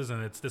 classes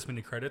and it's this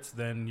many credits,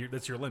 then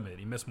that's your limit.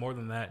 You miss more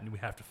than that, and we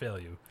have to fail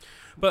you.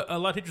 But a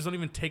lot of teachers don't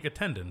even take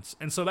attendance,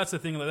 and so that's the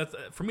thing.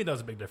 For me, that was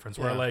a big difference.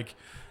 Where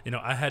Yeah.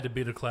 I had to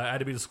be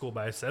to school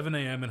by 7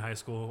 a.m. in high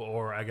school,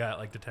 or I got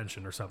like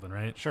detention or something,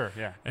 right? Sure,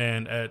 yeah.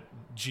 And at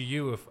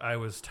GU, if I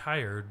was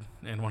tired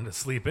and wanted to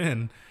sleep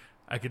in,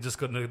 I could just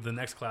go to the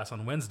next class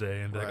on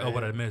Wednesday and be like, oh,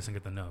 what Right. I missed, and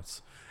get the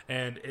notes.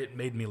 And it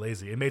made me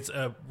lazy. It makes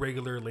a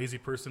regular lazy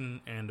person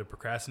and a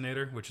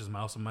procrastinator, which is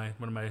one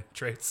of my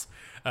traits,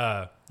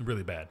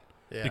 really bad.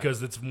 Yeah.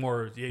 Because it's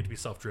more, you have to be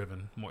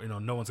self-driven. More,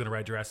 no one's going to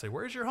write your ass say,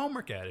 where's your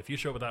homework at? If you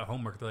show up without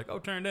homework, they're like, oh,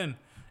 turned in.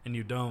 And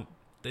you don't,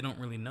 they don't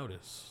really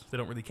notice. They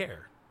don't really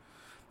care.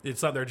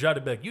 It's not their job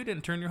to be like, you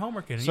didn't turn your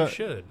homework in, and So- you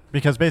should.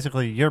 Because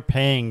basically you're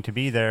paying to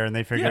be there, and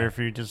they figure Yeah. if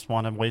you just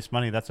want to waste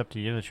money, that's up to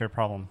you. It's your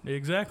problem.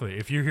 Exactly.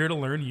 If you're here to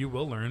learn, you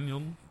will learn.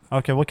 You'll.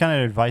 Okay, what kind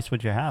of advice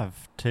would you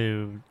have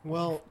to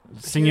Well,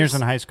 seniors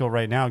here's- in high school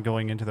right now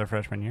going into their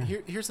freshman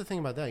year? Here's the thing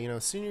about that.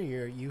 Senior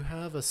year, you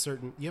have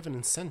an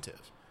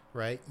incentive,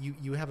 right?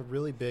 You have a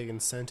really big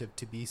incentive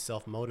to be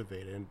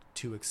self-motivated and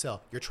to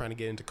excel. You're trying to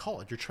get into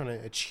college. You're trying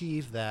to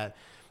achieve that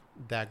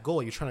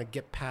goal. You're trying to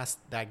get past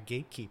that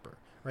gatekeeper,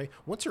 right?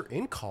 Once you're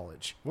in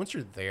college, once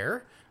you're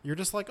there, you're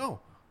just like, oh,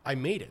 I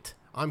made it.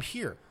 I'm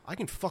here. I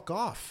can fuck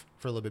off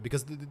for a little bit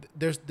because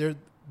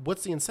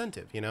what's the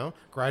incentive?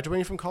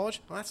 Graduating from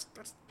college, well, that's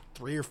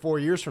 3 or 4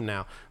 years from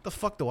now. The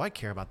fuck do I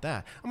care about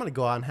that? I'm gonna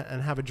go out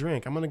and have a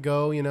drink. I'm gonna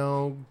go,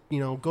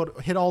 go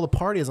to hit all the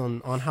parties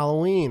on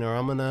Halloween, or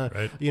I'm gonna,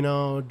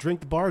 Right. drink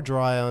the bar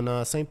dry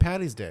on St.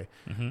 Patty's Day.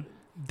 Mm-hmm.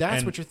 That's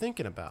And- what you're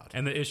thinking about.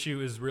 And the issue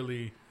is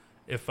really,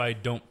 if I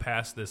don't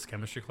pass this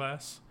chemistry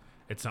class,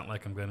 it's not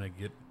like I'm gonna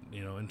get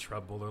in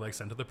trouble or like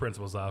sent to the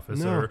principal's office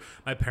No. or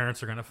my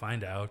parents are gonna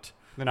find out.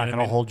 They're not You know going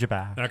what I to mean? hold you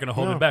back. They're not gonna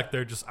hold No. me back.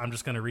 I'm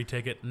just gonna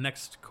retake it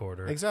next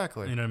quarter.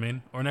 Exactly. You know what I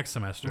mean? Or next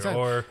semester.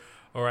 Exactly.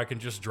 Or I can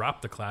just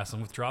drop the class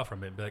and withdraw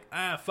from it and be like,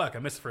 fuck, I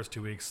missed the first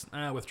 2 weeks.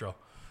 Withdraw.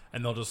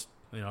 And they'll just,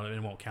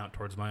 it won't count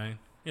towards my,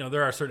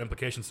 there are certain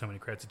implications to how many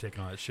credits you take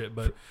and all that shit.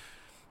 But,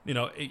 you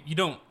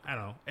don't, I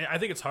don't know. I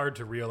think it's hard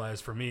to realize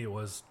for me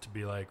was to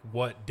be like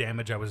what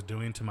damage I was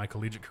doing to my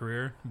collegiate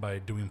career by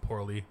doing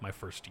poorly my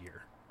first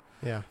year.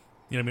 Yeah.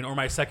 You know what I mean? Or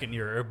my second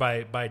year, or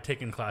by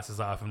taking classes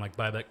off and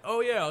by oh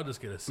yeah, I'll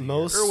just get a C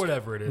Most- or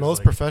whatever it is. Most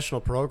like,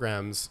 professional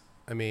programs,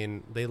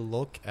 they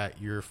look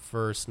at your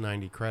first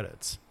 90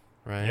 credits,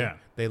 right? Yeah.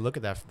 They look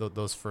at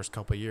those first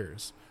couple of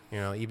years.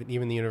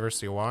 Even the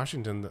University of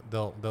Washington,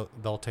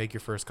 they'll take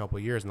your first couple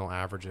of years and they'll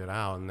average it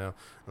out,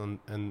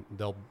 and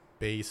they'll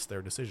base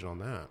their decision on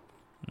that.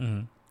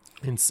 Mhm.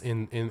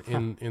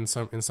 In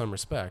some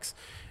respects,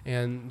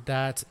 and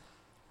that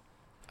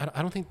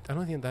I don't think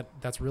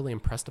that's really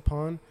impressed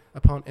upon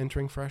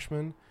entering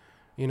freshmen.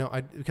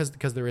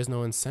 Because there is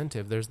no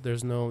incentive.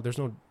 There's no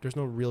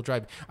real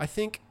drive. I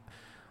think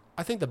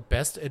the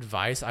best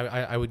advice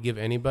I would give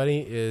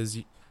anybody is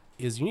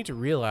you need to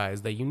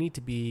realize that you need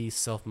to be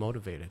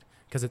self-motivated,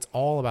 because it's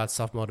all about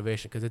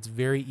self-motivation, because it's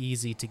very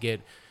easy to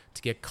get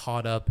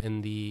caught up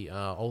in the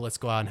let's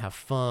go out and have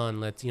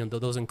fun, let's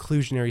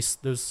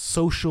those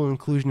social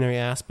inclusionary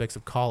aspects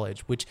of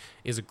college, which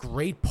is a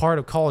great part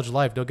of college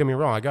life. Don't get me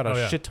wrong, I got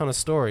a shit ton of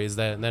stories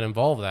that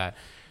involve that,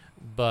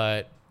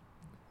 but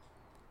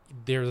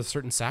there's a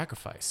certain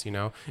sacrifice.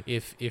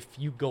 If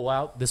you go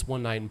out this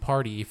one night and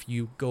party, if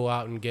you go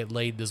out and get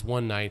laid this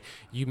one night,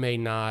 you may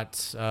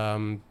not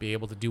be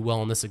able to do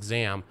well on this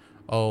exam.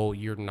 Oh,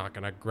 you're not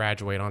going to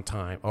graduate on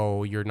time.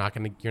 Oh, you're not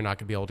going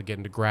to be able to get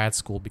into grad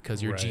school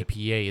because your Right.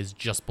 GPA is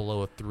just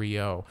below a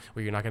 3.0.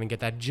 Or you're not going to get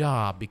that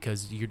job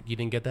because you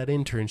didn't get that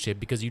internship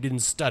because you didn't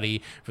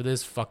study for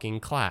this fucking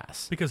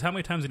class. Because how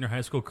many times in your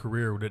high school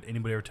career did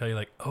anybody ever tell you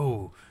like,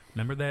 oh,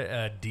 remember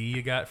that D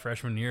you got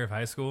freshman year of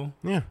high school?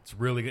 Yeah. It's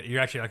really good.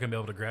 You're actually not going to be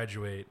able to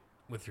graduate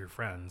with your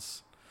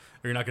friends.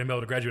 Or you're not going to be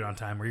able to graduate on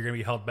time, or you're going to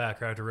be held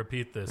back, or have to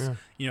repeat this. Yeah.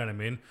 You know what I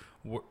mean?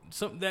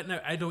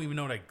 I don't even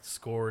know what I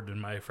scored in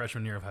my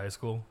freshman year of high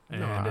school,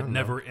 and No, I it don't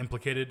never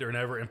implicated or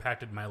never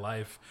impacted my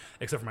life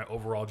except for my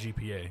overall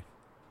GPA.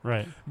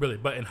 Right. Really,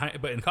 but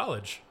in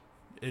college,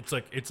 it's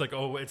like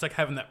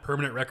having that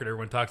permanent record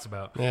everyone talks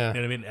about. Yeah. You know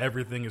what I mean?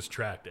 Everything is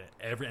tracked.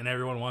 And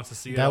everyone wants to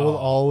see it. That will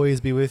all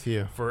always be with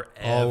you. forever.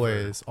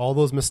 Always. All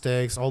those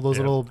mistakes, all those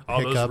little all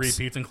hiccups. those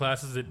repeats in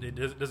classes. It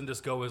doesn't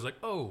just go as like,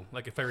 oh,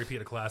 like if I repeat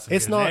a class and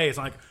It's get an not- A, it's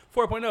not like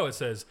 4.0. It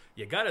says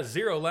you got a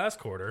 0 last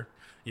quarter,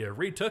 you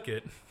retook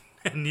it,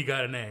 and you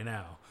got an A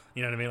now.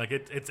 You know what I mean? Like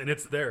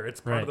it's there.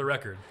 It's part Right. of the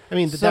record. I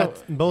mean, So-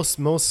 that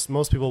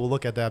most people will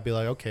look at that and be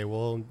like, okay,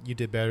 well, you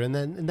did better, and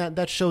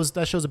that shows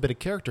a bit of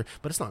character,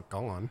 but it's not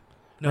gone.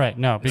 No. Right.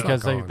 No, not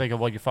because gone. they go,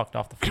 well, you fucked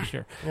off the first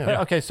year. Yeah. But,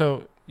 okay,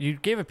 so you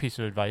gave a piece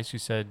of advice. You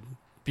said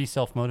be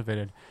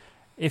self-motivated.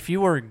 If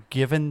you were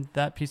given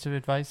that piece of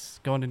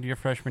advice going into your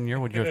freshman year,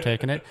 would you have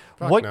taken it?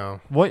 Fuck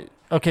no. What?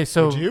 Okay,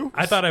 so Would you?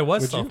 I thought I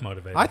was Would you?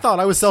 self-motivated. I thought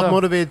I was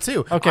self-motivated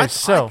too. Okay, I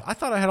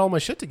thought I had all my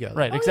shit together.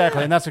 right, Oh, exactly,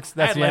 yeah. and that's I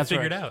the had life answer.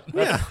 figured out.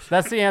 Yeah.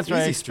 That's the answer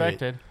I Easy street.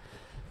 expected.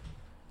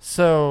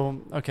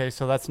 So okay,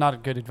 so that's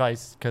not good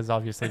advice because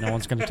obviously no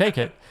one's going to take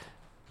it.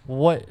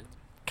 What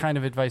kind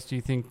of advice do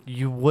you think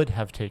you would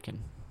have taken?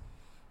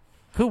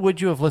 Who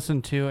would you have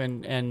listened to,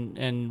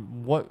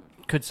 and what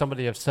could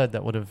somebody have said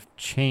that would have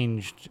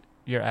changed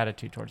your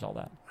attitude towards all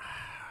that?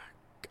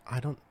 I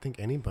don't think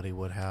anybody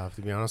would have,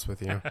 to be honest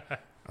with you.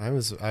 I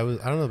was. I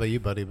don't know about you,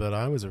 buddy, but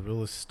I was a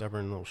really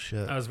stubborn little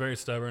shit. I was very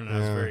stubborn and I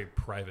was Yeah. very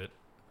private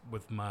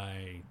with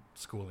my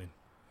schooling.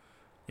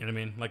 You know what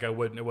I mean? Like it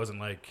wasn't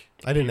like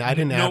I didn't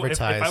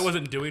advertise. If I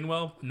wasn't doing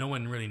well, no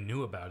one really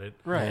knew about it.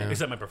 Right. Yeah.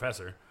 Except my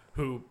professor,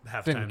 who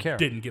half Didn't time care.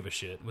 didn't give a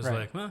shit. Was Right.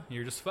 like, well,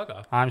 you're just fuck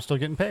off. I'm still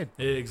getting paid.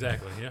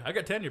 Exactly. Yeah. I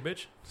got tenure,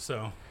 bitch.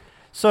 So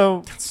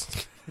So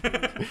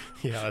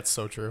Yeah, that's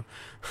so true.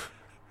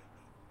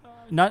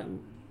 not.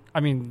 I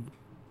mean,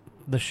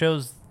 the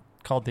show's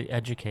called The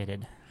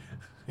Educated,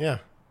 Yeah.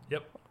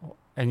 Yep.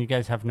 and you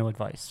guys have no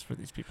advice for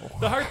these people.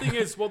 The hard thing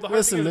is,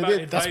 Listen, about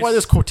advice, that's why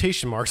there's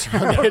quotation marks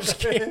around the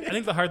educated. I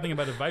think the hard thing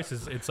about advice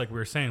is, it's like we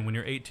were saying, when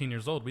you're 18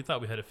 years old, we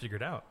thought we had it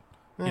figured out.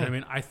 You know what I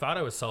mean? I thought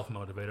I was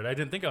self-motivated. I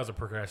didn't think I was a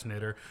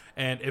procrastinator.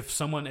 And if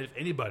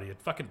anybody, if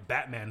fucking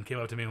Batman came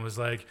up to me and was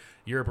like,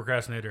 "You're a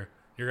procrastinator,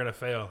 you're gonna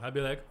fail," I'd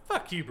be like,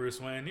 "Fuck you, Bruce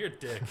Wayne. You're a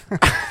dick.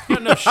 You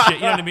don't know shit."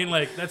 You know what I mean?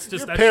 Like, that's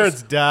just Your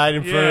parents died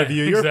in front of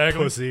you. You're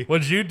exactly. a pussy.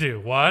 What'd you do?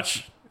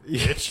 Watch,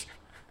 bitch.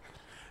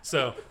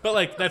 So, but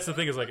like, that's the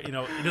thing is, like, it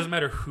doesn't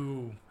matter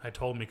who had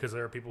told me, because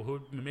there are people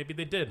who maybe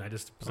they did, and I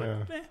just was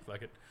like,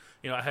 fuck it.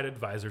 I had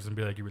advisors and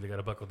be like, "You really got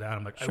to buckle down."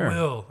 I'm like, Sure. "I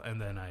will," and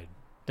then I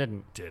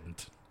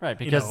Didn't. Right,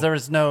 You because know. there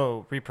was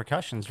no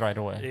repercussions right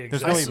away.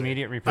 There's no Exactly.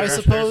 immediate I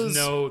repercussions. suppose.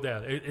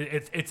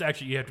 it's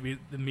actually, you have to be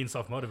being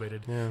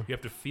self-motivated. Yeah. You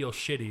have to feel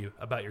shitty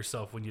about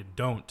yourself when you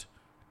don't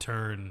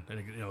turn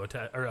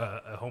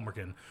a homework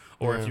in,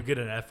 or Yeah. if you get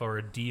an F or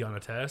a D on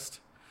a test,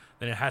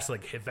 then it has to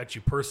like affect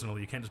you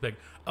personally. You can't just be like,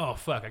 "Oh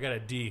fuck, I got a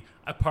D.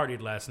 I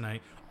partied last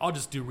night. I'll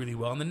just do really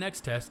well on the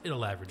next test.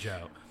 It'll average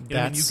out." You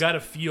got to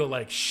feel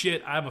like,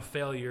 shit, I'm a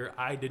failure.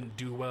 I didn't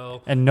do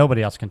well. And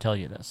nobody else can tell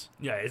you this.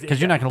 Yeah, Because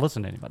you're not going to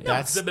listen to anybody. Yeah,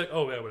 That's- they'll be like,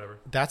 "Oh yeah, whatever."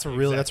 That's a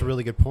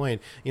really good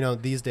point.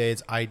 These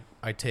days I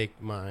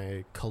take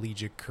my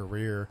collegiate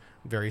career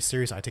very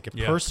serious. I take it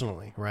Yeah.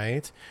 personally,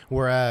 right?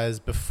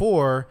 Whereas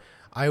before,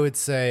 I would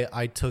say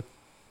I took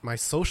my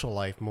social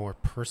life more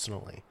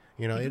personally.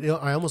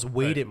 I almost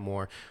weighed Right. it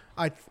more.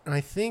 I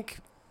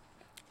think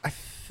at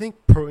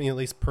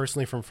least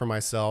personally for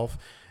myself,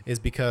 is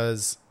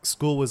because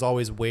school was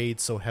always weighed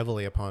so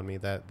heavily upon me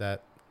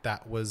that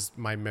was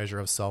my measure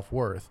of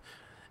self-worth.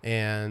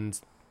 And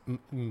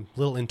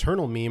little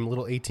internal me,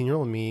 little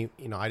 18-year-old me,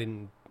 I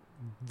didn't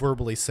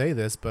verbally say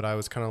this, but I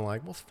was kind of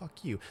like, well, fuck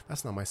you.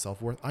 That's not my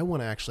self-worth. I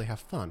want to actually have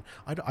fun.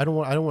 I don't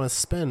want to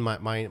spend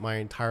my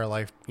entire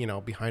life,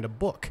 behind a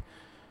book.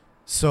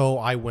 So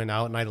I went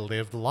out and I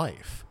lived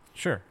life.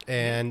 Sure.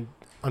 And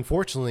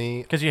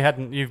unfortunately, Because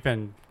you've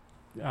been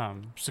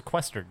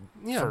sequestered.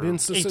 yeah, for being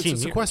 18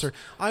 years. sequestered.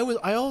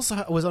 I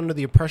also was under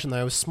the impression that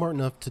I was smart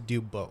enough to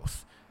do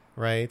both,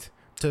 right?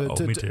 Me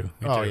too. Me too.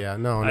 Yeah,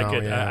 no.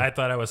 I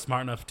thought I was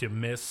smart enough to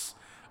miss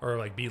or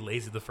like be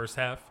lazy the first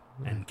half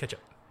and catch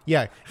up.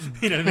 Yeah,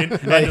 You know what I mean?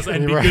 Right,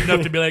 I'd be right. good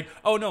enough to be like,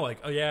 "Oh no, like,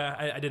 oh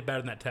yeah, I did bad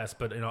in that test,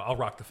 but I'll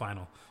rock the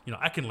final.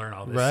 I can learn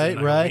all this." in like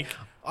a right.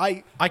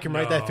 week." I can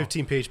write that No.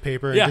 15-page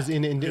paper Yeah.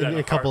 in Do that in a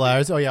a couple heartbeat.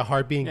 hours. Oh yeah,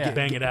 heartbeat. Yeah.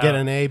 Bang it Get out.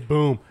 an A.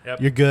 Boom. Yep.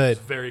 You're good.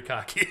 It's very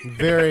cocky.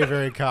 Very,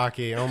 very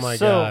cocky. Oh my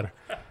So, god.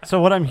 So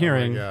what I'm Oh my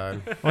hearing,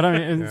 god.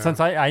 and since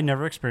I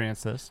never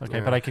experienced this, okay,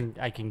 Yeah. but I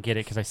can get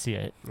it because I see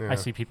it. Yeah. I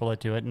see people that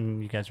do it,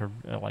 and you guys are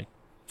like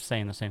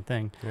saying the same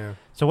thing. Yeah.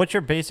 So what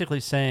you're basically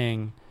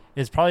saying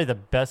is probably the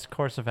best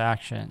course of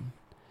action,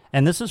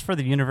 and this is for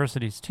the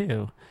universities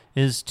too,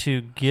 is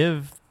to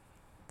give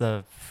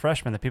the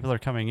freshmen, the people that are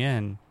coming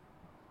in,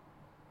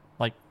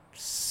 like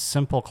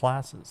simple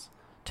classes.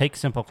 Take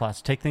simple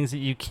classes. Take things that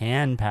you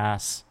can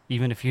pass,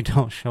 even if you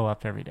don't show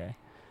up every day.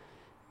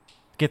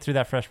 Get through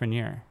that freshman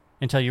year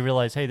until you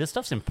realize, hey, this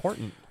stuff's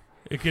important.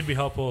 It could be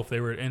helpful if they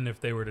were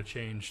to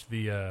change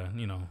the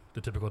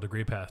the typical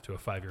degree path to a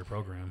 5-year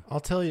program. I'll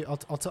tell you. I'll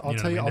You know tell what you.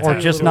 I mean? I'll Or tell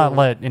you just a not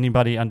little- let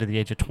anybody under the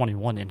age of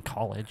 21 in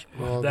college.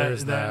 Well,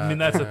 there's that. I mean,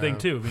 that's the yeah. thing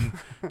too. I mean,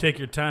 take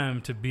your time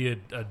to be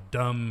a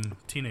dumb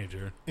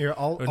teenager Here,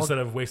 instead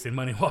of wasting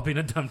money while being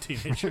a dumb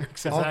teenager.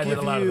 'Cause I did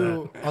a lot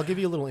of that. I'll give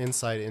you a little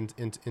insight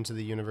into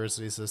the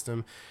university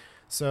system.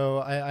 So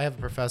I have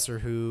a professor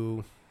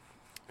who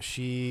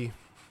she's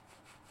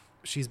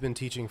been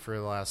teaching for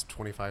the last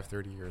 25,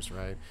 30 years,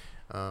 right?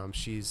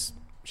 She's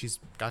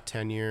got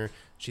tenure.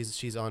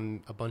 She's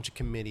on a bunch of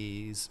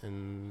committees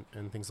and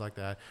things like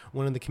that.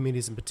 One of the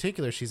committees in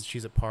particular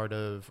she's a part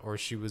of, or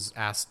she was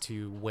asked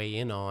to weigh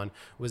in on,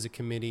 was a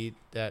committee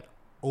that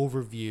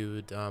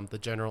overviewed the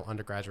general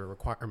undergraduate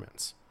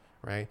requirements.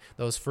 Right,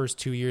 those first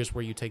 2 years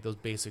where you take those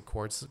basic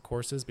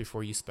courses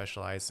before you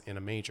specialize in a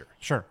major.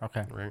 Sure.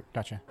 Okay. Right,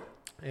 Gotcha.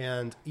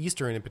 and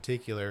Eastern in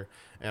particular,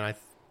 and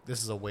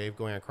this is a wave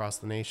going across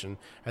the nation,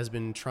 has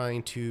been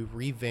trying to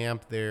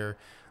revamp their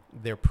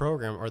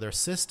program or their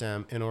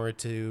system in order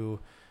to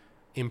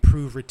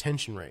improve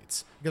retention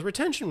rates, because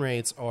retention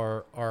rates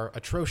are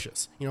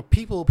atrocious.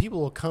 People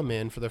will come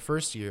in for the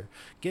first year,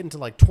 get into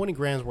like 20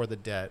 grand's worth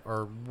of debt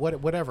or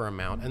whatever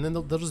amount, and then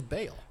they'll just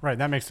bail. Right.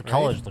 That makes the Right.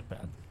 college look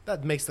bad.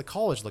 That makes the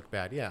college look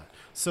bad. Yeah.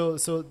 So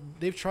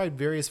they've tried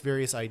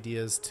various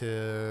ideas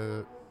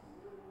to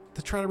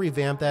try to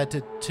revamp that,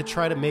 to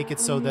try to make it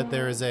so that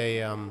there is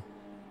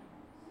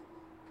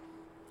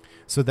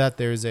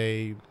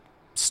a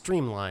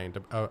streamlined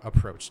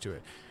approach to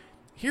it.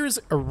 Here's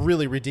a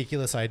really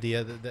ridiculous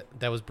idea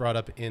that was brought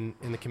up in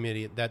the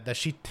committee that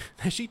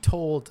she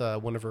told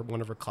one of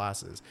her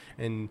classes,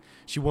 and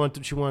she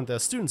wanted the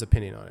student's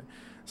opinion on it.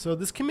 So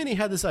this committee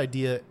had this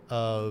idea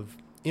of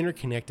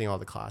interconnecting all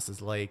the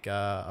classes, like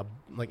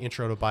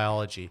intro to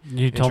biology.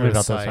 You told me intro to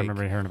about those. I psych,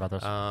 remember hearing about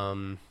those.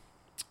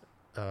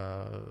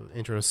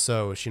 Intro to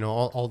SOCH,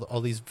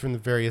 all these from the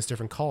various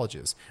different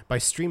colleges by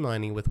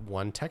streamlining with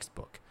one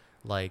textbook,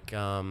 like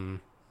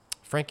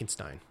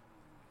Frankenstein.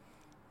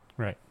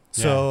 Right.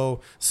 So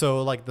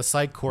like the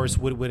psych course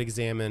would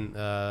examine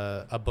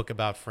a book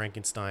about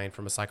Frankenstein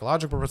from a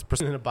psychological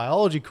perspective, and a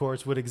biology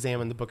course would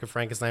examine the book of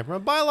Frankenstein from a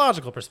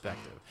biological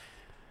perspective.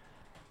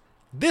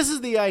 This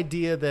is the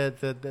idea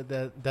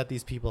that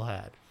these people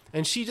had,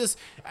 and she just,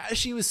 as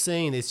she was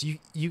saying this,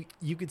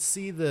 you could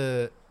see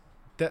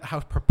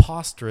how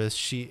preposterous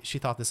she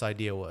thought this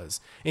idea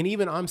was. And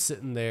even I'm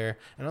sitting there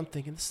and I'm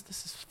thinking, this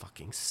is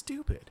fucking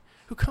stupid.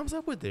 Who comes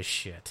up with this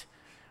shit,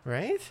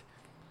 right?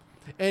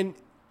 And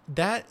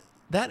that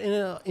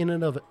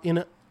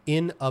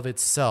in of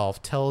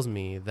itself tells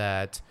me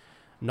that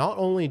not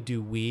only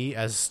do we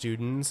as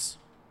students,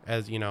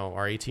 as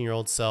our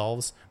 18-year-old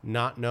selves,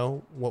 not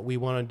know what we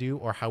want to do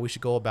or how we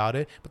should go about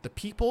it, but the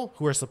people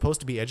who are supposed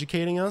to be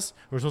educating us,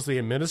 who are supposed to be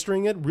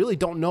administering it, really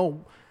don't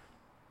know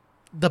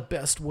the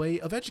best way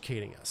of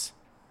educating us.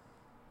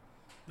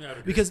 Yeah,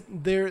 because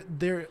they're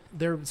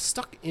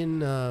stuck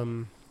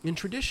in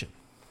tradition.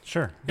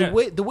 Sure.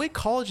 The way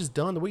college is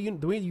done, the way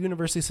the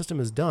university system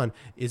is done,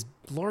 is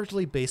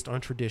largely based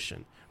on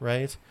tradition,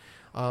 right?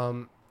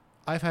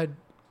 I've had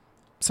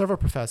several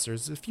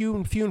professors, few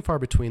and far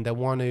between, that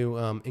want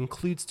to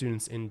include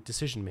students in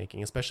decision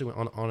making, especially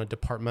on a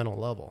departmental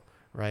level,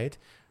 right?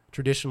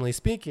 Traditionally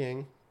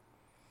speaking,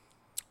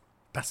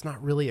 that's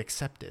not really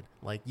accepted.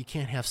 Like, you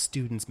can't have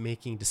students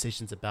making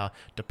decisions about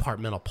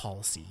departmental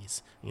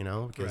policies,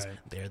 because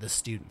they're the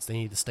students. They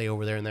need to stay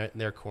over there in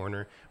their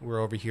corner. We're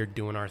over here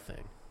doing our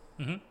thing.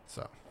 Mm-hmm.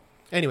 So,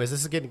 anyways,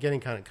 this is getting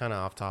kind of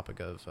off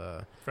topic of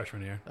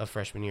freshman year.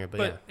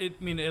 But yeah.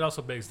 It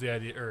also begs the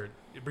idea, or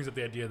it brings up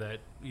the idea that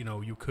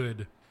you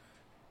could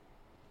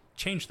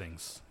change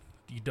things.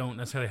 You don't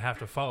necessarily have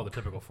to follow the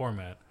typical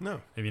format. No,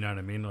 if you know what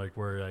I mean. Like,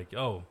 we're like,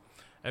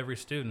 every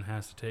student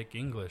has to take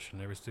English,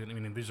 and every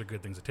student. These are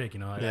good things to take.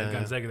 At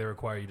Gonzaga, they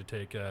require you to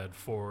take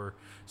 4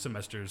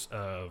 semesters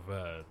of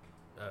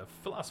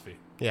philosophy.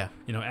 Yeah.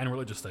 And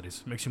religious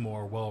studies. Makes you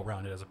more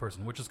well-rounded as a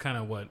person, which is kind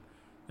of what,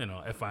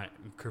 if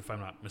I'm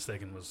not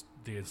mistaken, was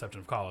the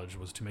inception of college,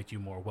 was to make you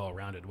more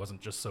well-rounded. It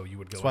wasn't just so you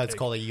would go. That's why it's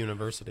called a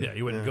university. Yeah,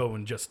 you wouldn't go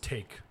and just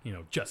take,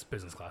 just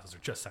business classes or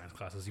just science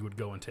classes. You would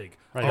go and take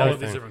Right, all of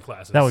these different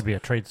classes. That would be a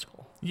trade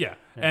school. Yeah,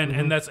 and I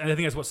think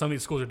that's what some of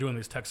these schools are doing.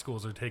 These tech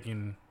schools are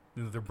taking.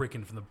 They're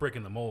breaking from the brick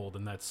in the mold,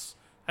 and that's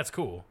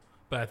cool.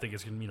 But I think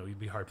it's you'd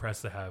be hard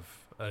pressed to have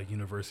a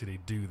university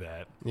do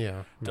that.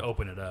 Yeah. To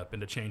open it up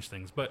and to change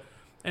things.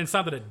 And it's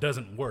not that it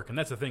doesn't work. And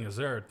that's the thing, is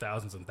there are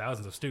thousands and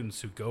thousands of students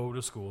who go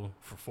to school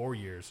for 4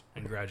 years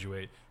and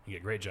graduate and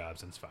get great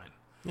jobs, and it's fine.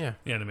 Yeah.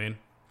 You know what I mean?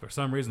 For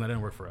some reason, that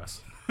didn't work for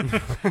us.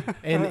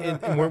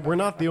 and we're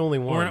not the only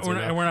ones. We're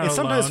not it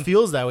sometimes alone.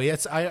 feels that way. I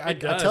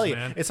does, tell you,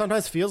 man. it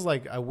sometimes feels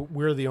like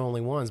we're the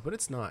only ones, but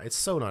it's not. It's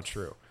so not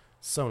true.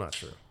 So not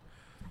true.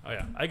 Oh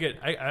yeah, I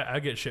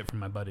get shit from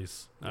my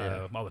buddies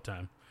all the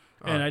time,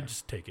 and I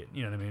just take it.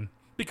 You know what I mean?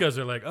 Because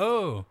they're like,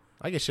 oh,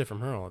 I get shit from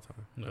her all the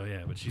time. Oh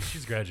yeah, but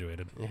she's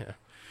graduated. Yeah,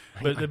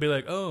 but they'd be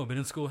like, oh, been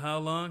in school how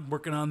long?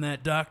 Working on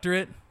that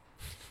doctorate.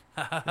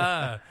 Ha ha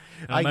ha.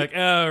 I'm like,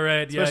 oh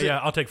right,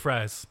 yeah, I'll take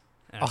fries.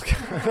 Okay.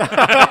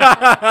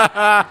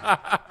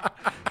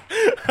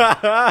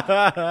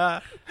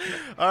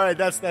 All right,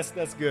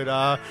 that's good.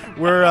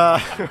 We're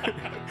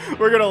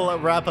gonna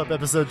wrap up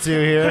episode 2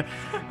 here.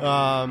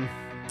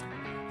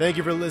 Thank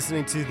you for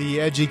listening to The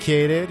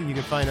Educated. You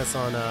can find us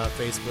on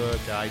Facebook,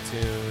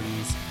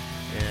 iTunes,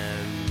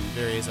 and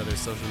various other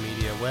social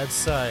media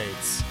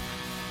websites.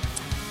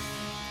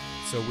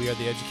 So we are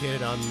The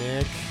Educated. I'm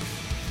Nick.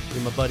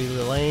 With my buddy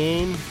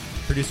Lane,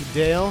 producer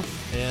Dale,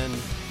 and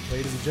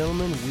ladies and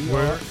gentlemen,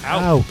 we're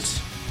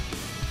out.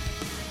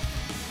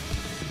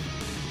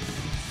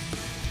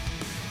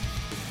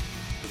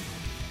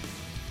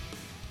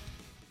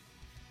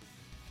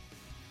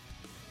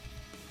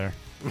 There.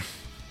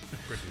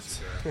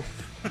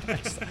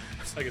 That's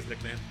like his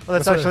nickname.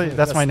 Well,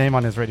 that's my name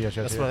on his radio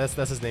show. That's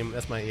his name.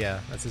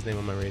 That's his name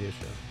on my radio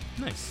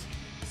show. Nice.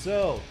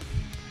 So,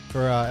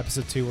 for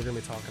episode 2, we're gonna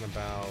be talking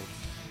about.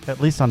 At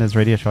least on his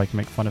radio show, I can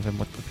make fun of him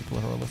with the people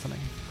who are listening.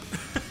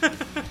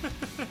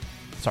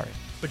 Sorry.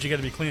 But you got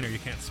to be cleaner. You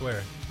can't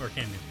swear, or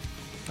can you?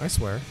 I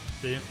swear.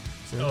 Do you?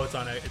 Yeah. Oh, it's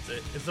on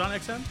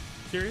XM.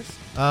 Serious?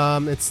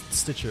 It's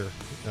Stitcher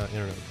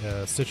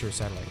internet, Stitcher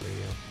satellite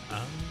radio.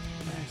 Oh,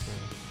 nice.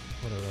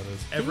 Whatever that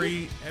is.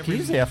 Every can you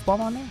use the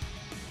F-bomb on there?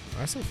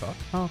 I say fuck.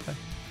 Oh, okay.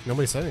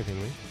 Nobody said anything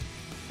to me.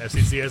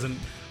 FCC hasn't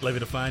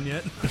levied a fine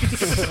yet.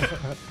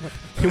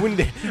 He wouldn't.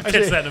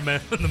 Catch that in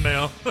the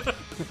mail.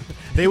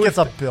 They gets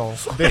a bill.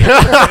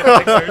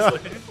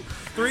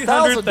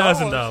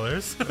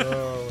 $300,000.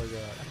 Oh my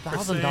god.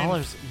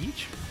 $1,000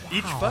 each? Wow.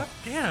 Each fuck?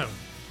 Damn.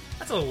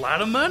 That's a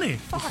lot of money.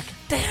 Fuck.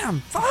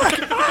 Damn. Fuck.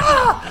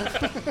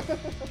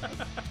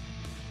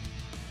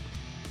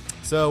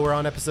 So we're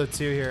on episode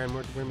 2 here, and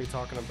we're going to be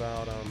talking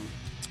about our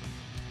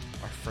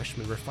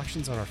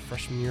reflections on our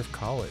freshman year of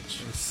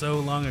college. It was so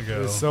long ago.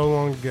 It was so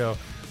long ago.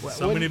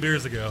 So many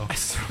beers ago.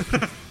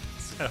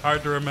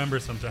 Hard to remember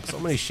sometimes. So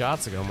many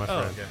shots ago, my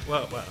Oh, friend. okay.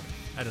 Well,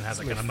 I didn't have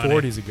So that kind many of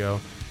money. 40s ago.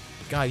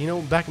 God, you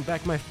know, back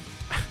my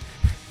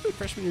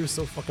freshman year was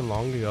so fucking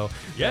long ago.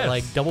 Yes. That,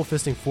 like double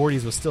fisting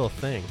 40s was still a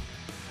thing.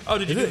 Oh,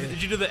 did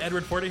Is you do the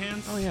Edward 40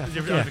 hands? Oh, yeah. Did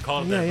you ever Yeah. I don't know if you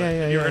call it Yeah, that? yeah, but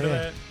yeah, have you ever yeah, heard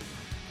yeah. of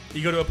that?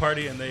 You go to a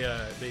party and you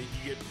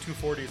get two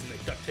 40s and they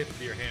duct tape them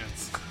to your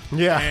hands.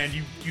 Yeah. And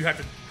you have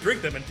to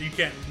drink them and you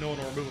can't. No one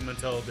will remove them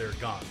until they're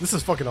gone. This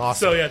is fucking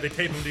awesome. So yeah, they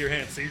tape them to your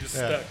hands, so you're just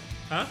Yeah. stuck.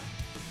 Huh?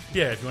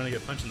 Yeah, if you want to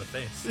get punched in the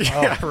face.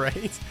 yeah,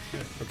 right?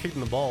 Or kicked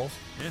in the balls.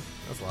 Yeah.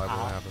 That's liable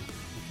to happen.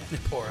 They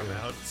pour them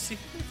out. See,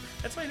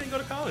 that's why you didn't go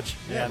to college.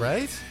 Yeah,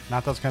 right?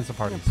 Not those kinds of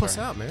parties. Puss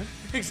sorry. out, man.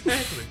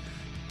 Exactly.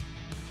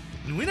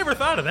 And we never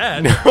thought of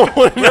that. No,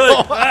 We're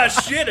like, ah,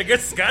 shit, I guess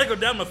it's got to go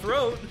down my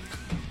throat.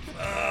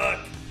 Fuck.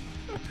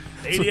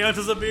 80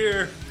 ounces of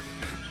beer.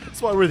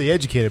 That's why we're the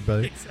educated,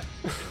 brother.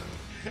 Exactly.